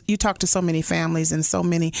talk to so many families and so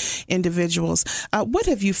many individuals. What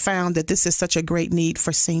have you found that this is such a great need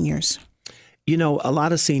for seniors? A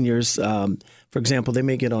lot of seniors, for example, they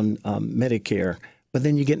may get on Medicare, but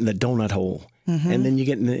then you get in the donut hole. And then you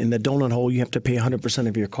get in the donut hole, you have to pay 100%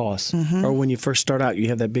 of your costs. Or when you first start out, you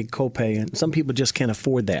have that big copay, and some people just can't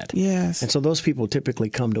afford that. Yes. And so those people typically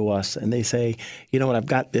come to us and they say, I've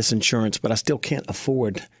got this insurance, but I still can't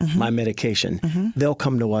afford my medication. They'll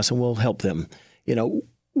come to us and we'll help them.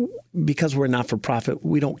 Because we're not for profit,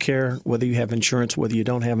 we don't care whether you have insurance, whether you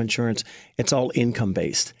don't have insurance. It's all income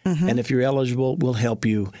based. And if you're eligible, we'll help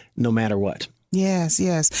you no matter what. Yes,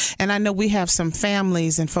 yes. And I know we have some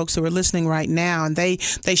families and folks who are listening right now, and they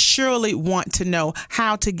surely want to know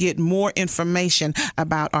how to get more information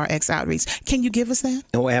about RX Outreach. Can you give us that?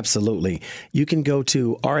 Oh, absolutely. You can go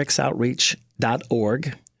to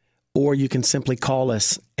rxoutreach.org, or you can simply call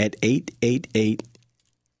us at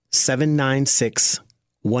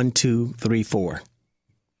 888-796-1234.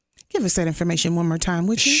 Give us that information one more time,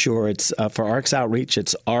 would you? Sure. It's for RX Outreach.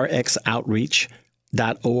 It's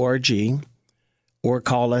rxoutreach.org. Or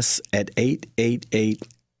call us at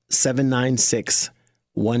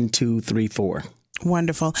 888-796-1234.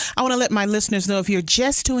 Wonderful. I want to let my listeners know, if you're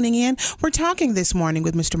just tuning in, we're talking this morning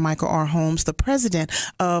with Mr. Michael R. Holmes, the president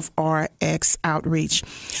of RX Outreach.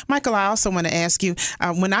 Michael, I also want to ask you,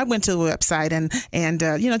 when I went to the website and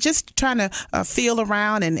just trying to feel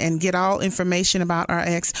around and get all information about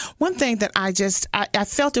RX, one thing that I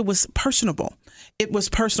felt it was personable. It was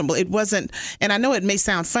personable. It wasn't, and I know it may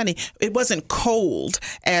sound funny, it wasn't cold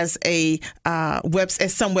as as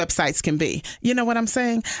some websites can be. You know what I'm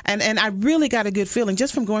saying? And I really got a good feeling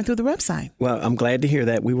just from going through the website. Well, I'm glad to hear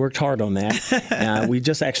that. We worked hard on that. We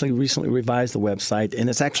just actually recently revised the website,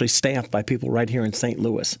 and it's actually staffed by people right here in St.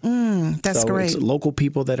 Louis. That's great. It's local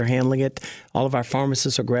people that are handling it. All of our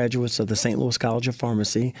pharmacists are graduates of the St. Louis College of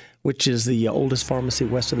Pharmacy, which is the oldest pharmacy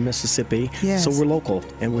west of the Mississippi. Yes. So we're local,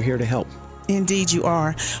 and we're here to help. Indeed you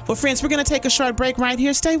are. Well, friends, we're going to take a short break right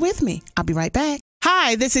here. Stay with me. I'll be right back.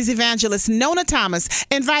 Hi, this is Evangelist Nona Thomas,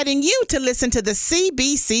 inviting you to listen to the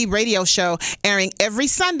CBC Radio Show, airing every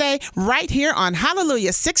Sunday right here on Hallelujah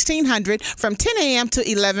 1600 from 10 a.m. to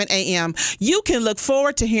 11 a.m. You can look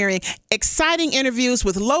forward to hearing exciting interviews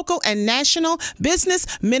with local and national business,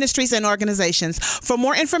 ministries, and organizations. For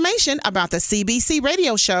more information about the CBC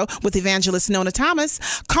Radio Show with Evangelist Nona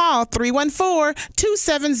Thomas, call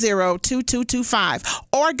 314-270-2225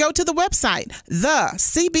 or go to the website,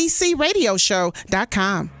 thecbcradioshow.com.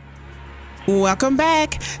 Welcome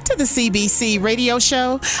back to the CBC Radio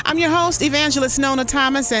Show. I'm your host, Evangelist Nona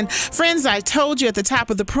Thomas. And friends, I told you at the top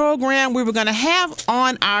of the program we were going to have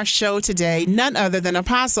on our show today none other than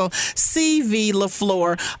Apostle C.V.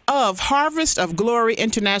 LaFleur of Harvest of Glory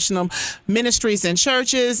International Ministries and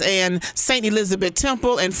Churches and St. Elizabeth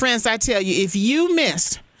Temple. And friends, I tell you, if you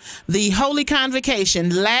missed the Holy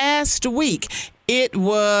Convocation last week, it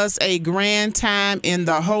was a grand time in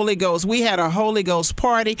the Holy Ghost. We had a Holy Ghost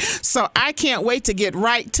party, so I can't wait to get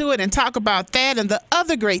right to it and talk about that and the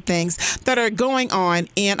other great things that are going on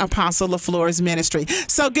in Apostle LaFleur's ministry.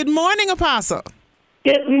 So good morning, Apostle.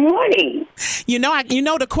 Good morning. You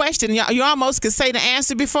know the question. You almost could say the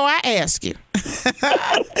answer before I ask you.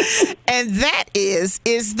 And that is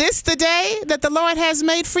this the day that the Lord has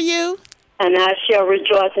made for you? And I shall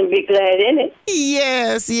rejoice and be glad in it.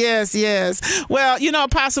 Yes, yes, yes. Well,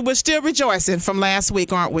 Apostle, we're still rejoicing from last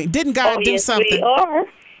week, aren't we? Didn't God do something? We are.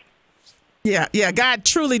 Yeah. God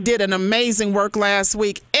truly did an amazing work last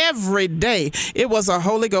week. Every day, it was a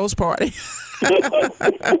Holy Ghost party. Tell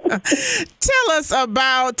us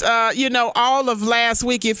about, all of last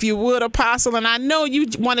week, if you would, Apostle. And I know you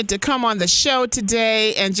wanted to come on the show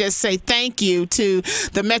today and just say thank you to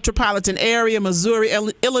the metropolitan area, Missouri,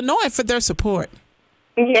 Illinois, for their support.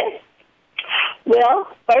 Yes. Well,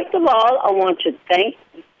 first of all, I want to thank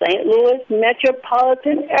the St. Louis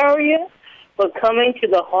metropolitan area for coming to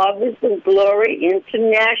the Harvest of Glory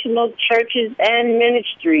International Churches and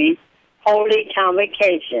Ministries Holy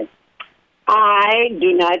Convocation. I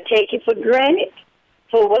do not take it for granted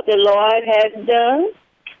for what the Lord has done.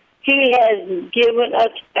 He has given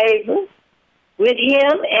us favor with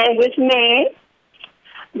him and with man.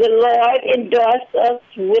 The Lord endorsed us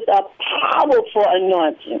with a powerful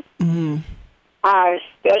anointing. Mm-hmm. Our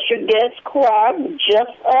special guest choir,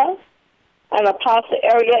 just us, and Apostle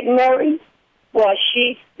Ariette Murray, well,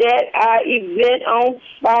 she set our event on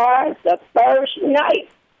fire the first night.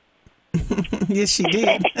 Yes, she did.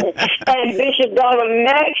 And Bishop Donald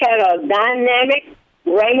Mack had a dynamic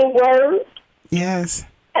rhema word. Yes.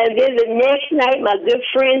 And then the next night, my good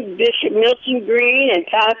friends Bishop Milton Green and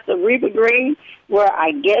Pastor Reba Green were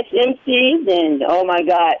our guest MCs, and oh my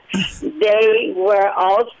God, they were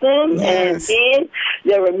awesome. Yes. And then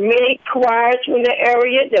there were many choirs from the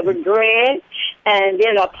area that were grand. And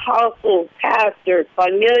then Apostle Pastor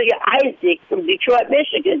Cornelia Isaac from Detroit,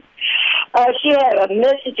 Michigan, she had a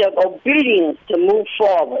message of obedience to move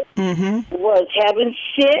forward. Mm-hmm. Was heaven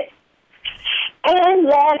sent. And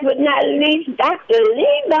last but not least, Dr.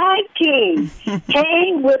 Levi King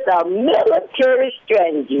came with a military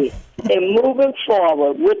strategy and moving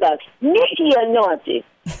forward with a sneaky anointing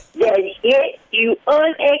that hit you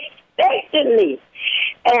unexpectedly.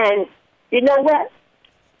 And you know what?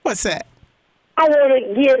 What's that? I want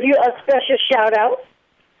to give you a special shout out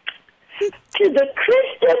to the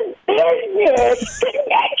Christian Business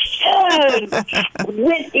Connection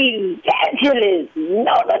with Evangelist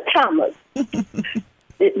Nona Thomas,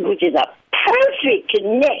 which is a perfect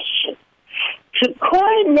connection to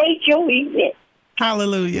coordinate your event.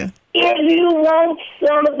 Hallelujah. If you want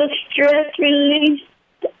some of the stress release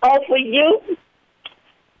to offer you,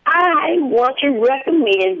 I want to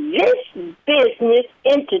recommend this business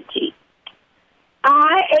entity.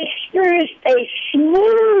 I experienced a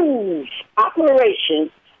smooth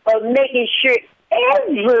operation of making sure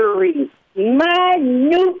every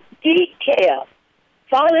minute detail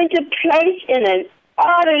fall into place in an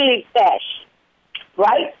orderly fashion.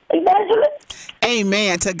 Right, Evangelist?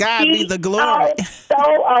 Amen. To God be the glory. So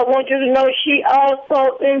I want you to know she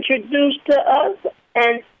also introduced to us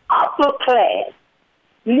an upper class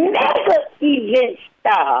mega event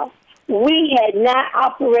style we had not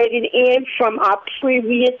operated in from our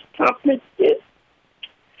previous conferences.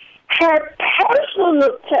 Her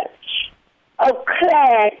personal touch of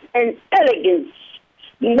class and elegance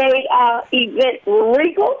made our event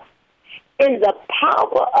regal in the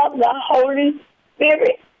power of the Holy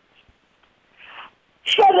Spirit.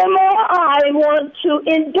 Furthermore, I want to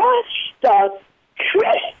endorse the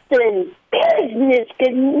Christian Business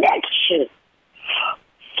Connection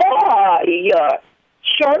for your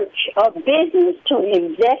church or business to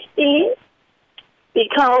invest in,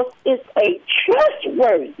 because it's a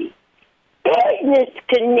trustworthy business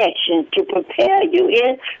connection to prepare you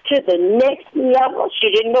into the next level. She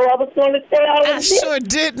didn't know I was going to say all of this. I sure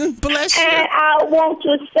didn't. Bless you. And I want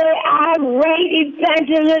to say I rate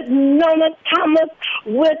Evangelist Nona Thomas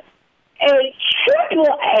with a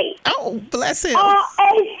AAA. Oh, bless him. Or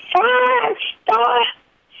a 5-star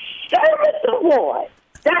service award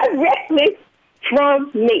directly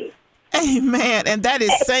from me. Amen. And that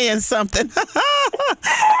is saying something.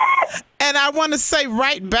 And I want to say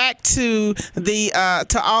right back to the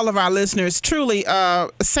to all of our listeners, truly,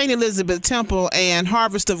 St. Elizabeth Temple and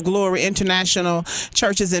Harvest of Glory International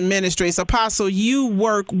Churches and Ministries, Apostle, you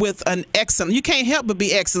work with an excellent, you can't help but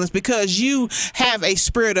be excellent because you have a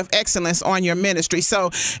spirit of excellence on your ministry.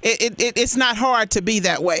 So it's not hard to be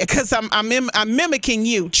that way because I'm mimicking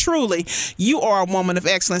you. Truly, you are a woman of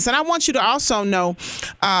excellence. And I want you to also know,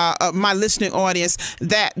 my listening audience,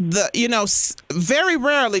 that very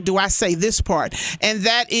rarely do I say this part, and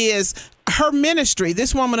that is her ministry.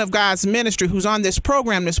 This woman of God's ministry who's on this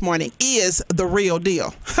program this morning is the real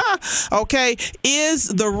deal. Okay, is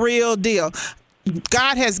the real deal.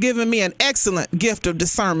 God has given me an excellent gift of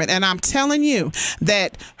discernment, and I'm telling you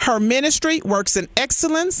that her ministry works in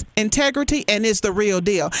excellence, integrity, and is the real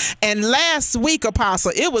deal. And last week,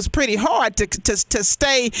 Apostle, it was pretty hard to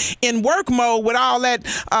stay in work mode with all that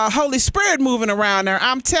Holy Spirit moving around there.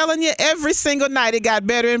 I'm telling you, every single night it got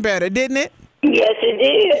better and better, didn't it? Yes, it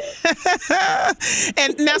did.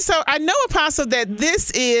 And now, so I know, Apostle, that this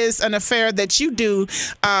is an affair that you do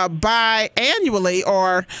biannually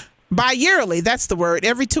or bi-yearly, that's the word,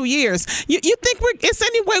 every 2 years. You think it's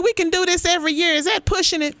any way we can do this every year? Is that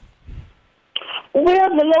pushing it? Well,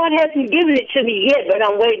 the Lord hasn't given it to me yet, but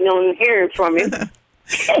I'm waiting on hearing from him.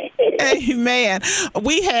 Amen.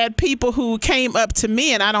 We had people who came up to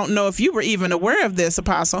me, and I don't know if you were even aware of this,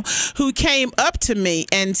 Apostle, who came up to me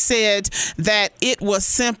and said that it was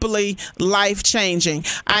simply life-changing.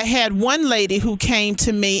 I had one lady who came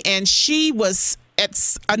to me, and she was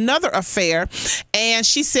at another affair, and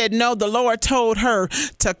she said, no, the Lord told her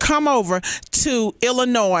to come over to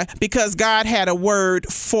Illinois because God had a word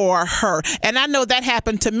for her. And I know that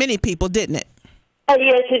happened to many people, didn't it? Oh,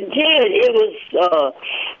 yes, it did. It was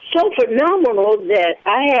so phenomenal that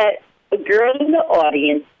I had a girl in the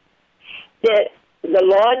audience that the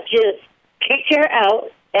Lord just picked her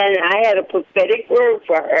out, and I had a prophetic word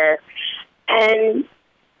for her. And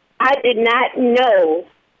I did not know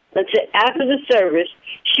until after the service.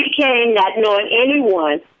 She came not knowing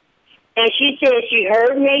anyone, and she said she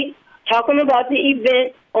heard me talking about the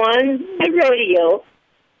event on the radio,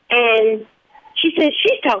 and she said,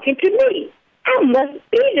 she's talking to me. I must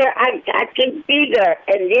be there. I've got to be there.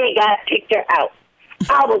 And then God picked her out.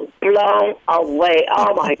 I was blown away.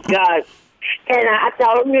 Oh, my God. And I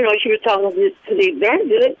thought, she was talking to the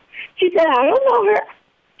evangelist. She said, I don't know her.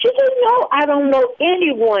 She said, no, I don't know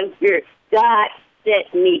anyone here. God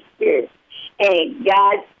sent me here. And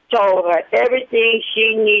God told her everything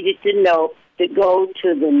she needed to know to go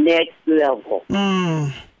to the next level.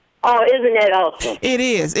 Oh, isn't that awesome? It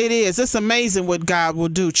is. It is. It's amazing what God will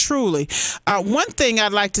do, truly. One thing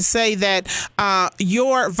I'd like to say that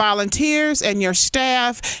your volunteers and your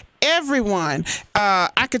staff, everyone,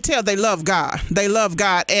 I could tell they love God. They love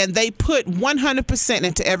God, and they put 100%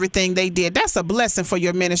 into everything they did. That's a blessing for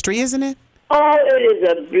your ministry, isn't it? Oh, it is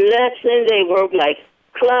a blessing. They work like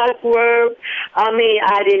clockwork. I mean,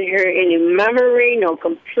 I didn't hear any murmuring, no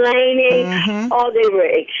complaining. Oh, they were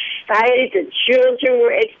excited. The children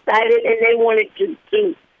were excited, and they wanted to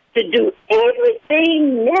do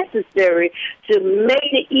everything necessary to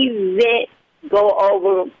make the event go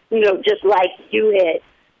over, just like you had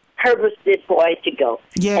purposed for it to go.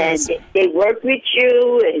 Yes. And they work with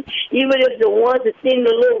you, and even if the ones that seemed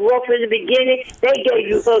a little rough in the beginning, they gave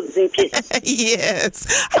you hugs and kisses. Yes.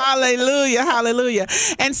 Hallelujah. Hallelujah.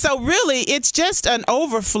 And so really, it's just an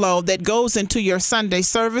overflow that goes into your Sunday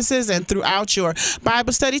services and throughout your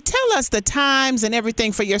Bible study. Tell us the times and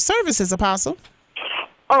everything for your services, Apostle.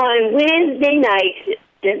 On Wednesday night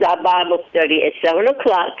is our Bible study at 7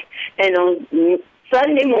 o'clock, and on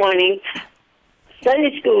Sunday morning,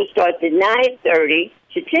 Sunday school starts at 9:30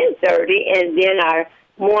 to 10:30, and then our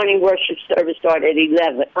morning worship service starts at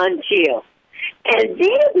 11 until. And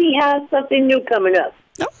then we have something new coming up.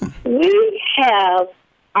 Oh. We have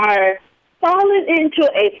our fallen into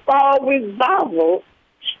a fall revival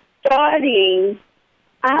starting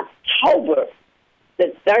October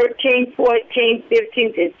the 13th, 14th,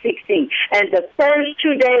 15th, and 16th. And the first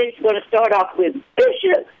 2 days are going to start off with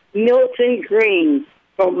Bishop Milton Green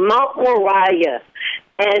from Mount Moriah.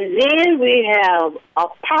 And then we have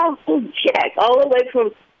Apostle Jack, all the way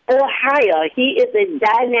from Ohio. He is a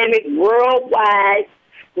dynamic, worldwide,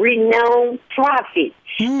 renowned prophet.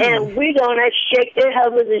 And we're going to shake the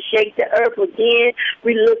heavens and shake the earth again.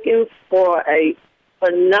 We're looking for a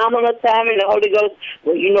phenomenal time in the Holy Ghost.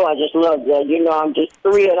 Well, I just love that. I'm just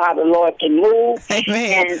thrilled how the Lord can move.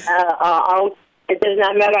 Amen. And it does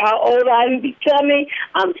not matter how old I'm becoming,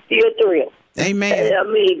 I'm still thrilled. Amen. I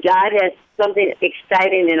mean, God has something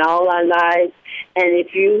exciting in all our lives. And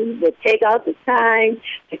if you would take out the time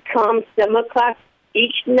to come 7 o'clock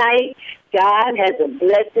each night, God has a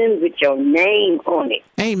blessing with your name on it.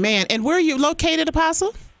 Amen. And where are you located,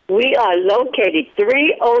 Apostle? We are located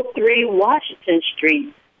 303 Washington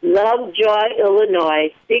Street, Lovejoy,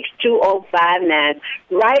 Illinois, 62059,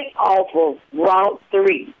 right off of Route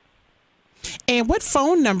 3. And what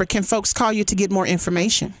phone number can folks call you to get more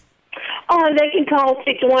information? They can call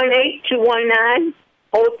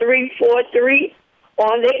 618-219-0343,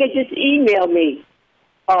 or they can just email me,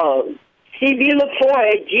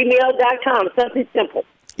 cblafleur@gmail.com, something simple.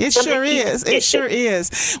 It sure is. It sure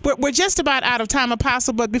is. We're just about out of time,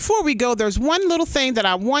 Apostle, but before we go, there's one little thing that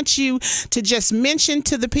I want you to just mention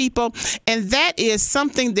to the people, and that is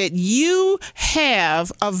something that you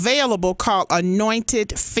have available called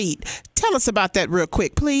Anointed Feet. Tell us about that real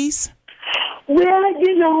quick, please. Well,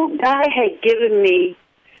 God had given me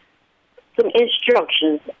some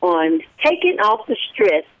instructions on taking off the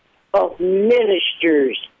stress of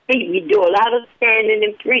ministers. We do a lot of standing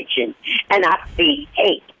and preaching, and our feet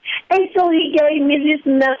ache. And so he gave me this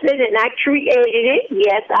method, and I created it.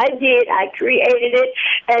 Yes, I did. I created it,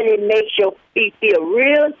 and it makes your feet feel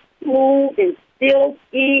real smooth and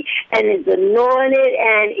silky, and it's anointed,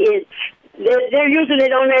 and they're using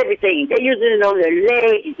it on everything. They're using it on their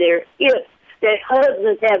legs, their hips. Their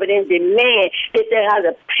husbands have it in demand. They say how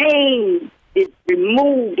the pain is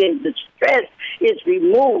removed and the stress is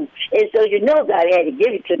removed. And so God had to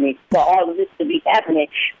give it to me for all of this to be happening.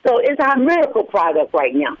 So it's our miracle product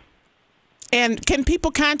right now. And can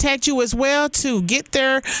people contact you as well to get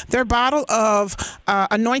their bottle of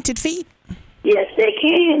anointed feet? Yes, they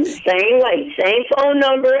can. Same way, same phone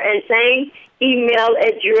number and same email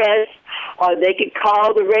address. Or they could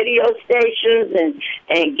call the radio stations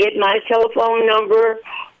and get my telephone number.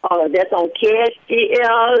 That's on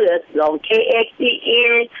KSDL, that's on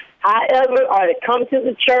KXDN. However, or to come to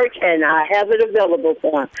the church, and I have it available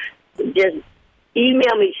for them. Just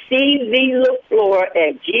email me,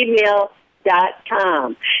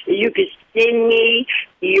 cvlafleur@gmail.com. You can send me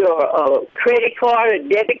your credit card or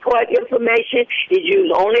debit card information. It's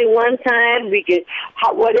used only one time. We can,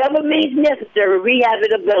 whatever means necessary, we have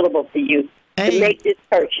it available for you to make this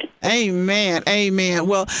purchase. Amen. Amen.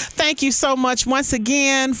 Well, thank you so much once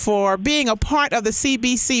again for being a part of the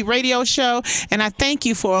CBC Radio Show, and I thank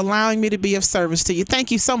you for allowing me to be of service to you.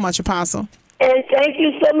 Thank you so much, Apostle. And thank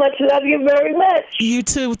you so much. Love you very much. You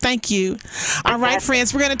too. Thank you. All right,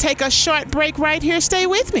 friends, we're going to take a short break right here. Stay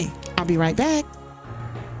with me. I'll be right back.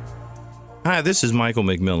 Hi, this is Michael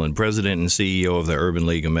McMillan, President and CEO of the Urban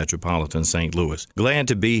League of Metropolitan St. Louis. Glad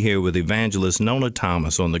to be here with Evangelist Nona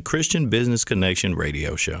Thomas on the Christian Business Connection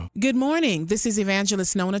radio show. Good morning. This is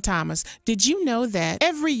Evangelist Nona Thomas. Did you know that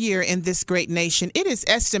every year in this great nation, it is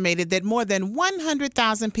estimated that more than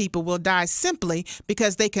 100,000 people will die simply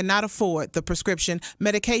because they cannot afford the prescription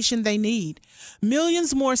medication they need?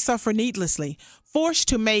 Millions more suffer needlessly, forced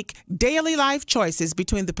to make daily life choices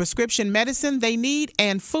between the prescription medicine they need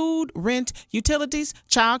and food, rent, utilities,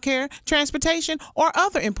 childcare, transportation, or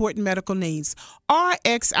other important medical needs.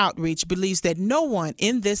 RX Outreach believes that no one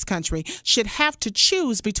in this country should have to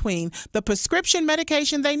choose between the prescription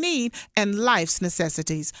medication they need and life's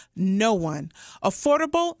necessities. No one.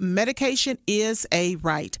 Affordable medication is a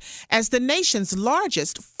right. As the nation's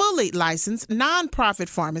largest fully licensed nonprofit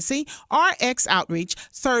pharmacy, RX Outreach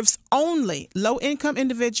serves only low-income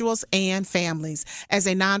individuals and families. As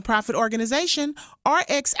a nonprofit organization,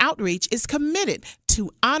 RX Outreach is committed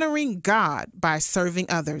to honoring God by serving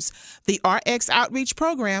others. The RX Outreach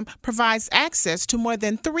program provides access to more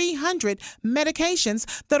than 300 medications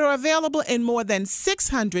that are available in more than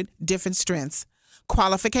 600 different strengths.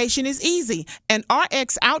 Qualification is easy, and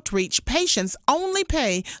RX Outreach patients only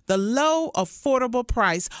pay the low, affordable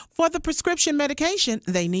price for the prescription medication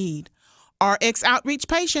they need. RX Outreach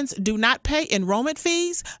patients do not pay enrollment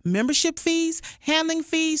fees, membership fees, handling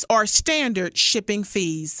fees, or standard shipping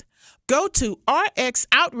fees. Go to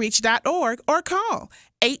rxoutreach.org or call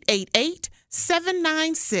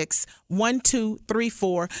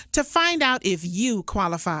 888-796-1234 to find out if you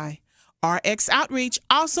qualify. RX Outreach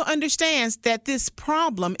also understands that this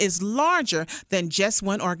problem is larger than just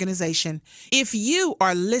one organization. If you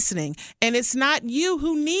are listening and it's not you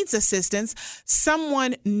who needs assistance,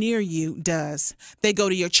 someone near you does. They go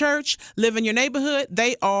to your church, live in your neighborhood,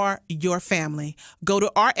 they are your family. Go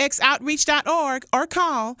to rxoutreach.org or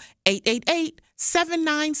call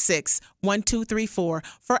 888-796-1234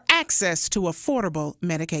 for access to affordable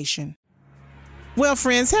medication. Well,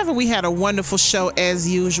 friends, haven't we had a wonderful show as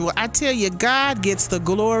usual? I tell you, God gets the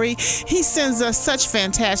glory. He sends us such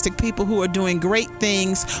fantastic people who are doing great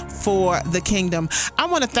things for the kingdom. I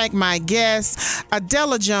want to thank my guest,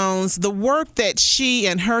 Adela Jones. The work that she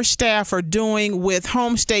and her staff are doing with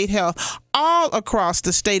Home State Health all across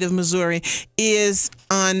the state of Missouri is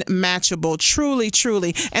unmatchable, truly,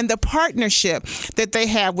 truly. And the partnership that they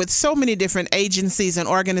have with so many different agencies and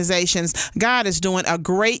organizations, God is doing a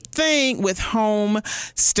great thing with Home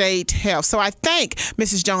State Health. So I thank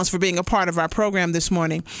Mrs. Jones for being a part of our program this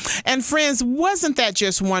morning. And friends, wasn't that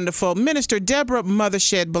just wonderful? Minister Deborah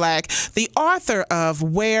Mothershed Black, the author of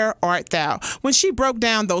Where Art Thou? When she broke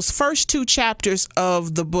down those first 2 chapters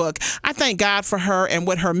of the book, I thank God for her and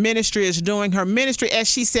what her ministry is doing. Her ministry, as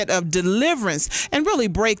she said, of deliverance and really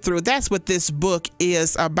breakthrough. That's what this book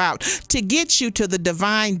is about, to get you to the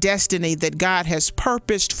divine destiny that God has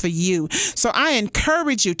purposed for you. So I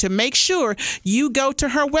encourage you to make sure you go to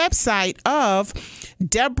her website of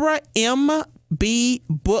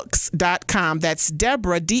DeborahMBBooks.com. That's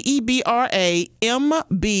Deborah,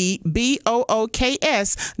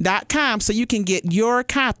 DeborahMBBooks.com, so you can get your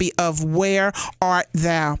copy of Where Art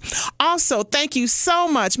Thou. Also, thank you so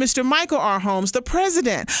much, Mr. Michael R. Holmes, the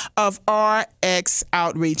president of RX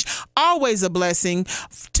Outreach. Always a blessing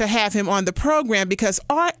to have him on the program, because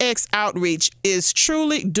RX Outreach is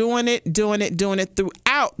truly doing it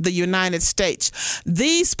throughout the United States.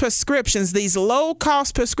 These prescriptions, these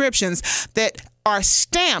low-cost prescriptions that are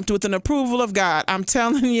stamped with an approval of God, I'm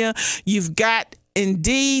telling you, you've got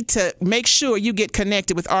indeed to make sure you get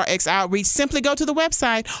connected with RX Outreach. Simply go to the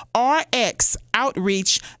website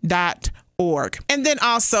rxoutreach.org. www.harvestofglory.org. And then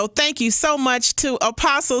also, thank you so much to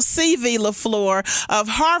Apostle C.V. LaFleur of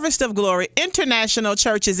Harvest of Glory International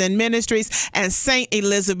Churches and Ministries and St.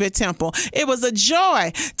 Elizabeth Temple. It was a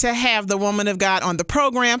joy to have the woman of God on the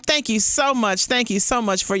program. Thank you so much. Thank you so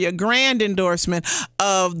much for your grand endorsement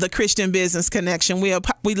of the Christian Business Connection.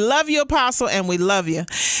 We love you, Apostle, and we love you.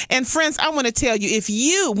 And friends, I want to tell you, if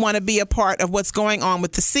you want to be a part of what's going on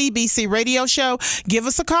with the CBC Radio Show, give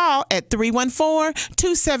us a call at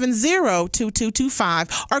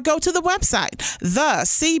 314-270-2225 or go to the website,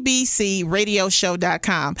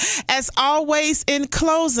 thecbcradioshow.com. As always, in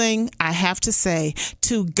closing, I have to say,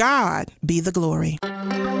 to God be the glory.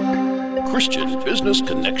 Christian Business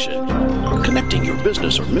Connection. Connecting your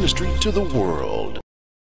business or ministry to the world.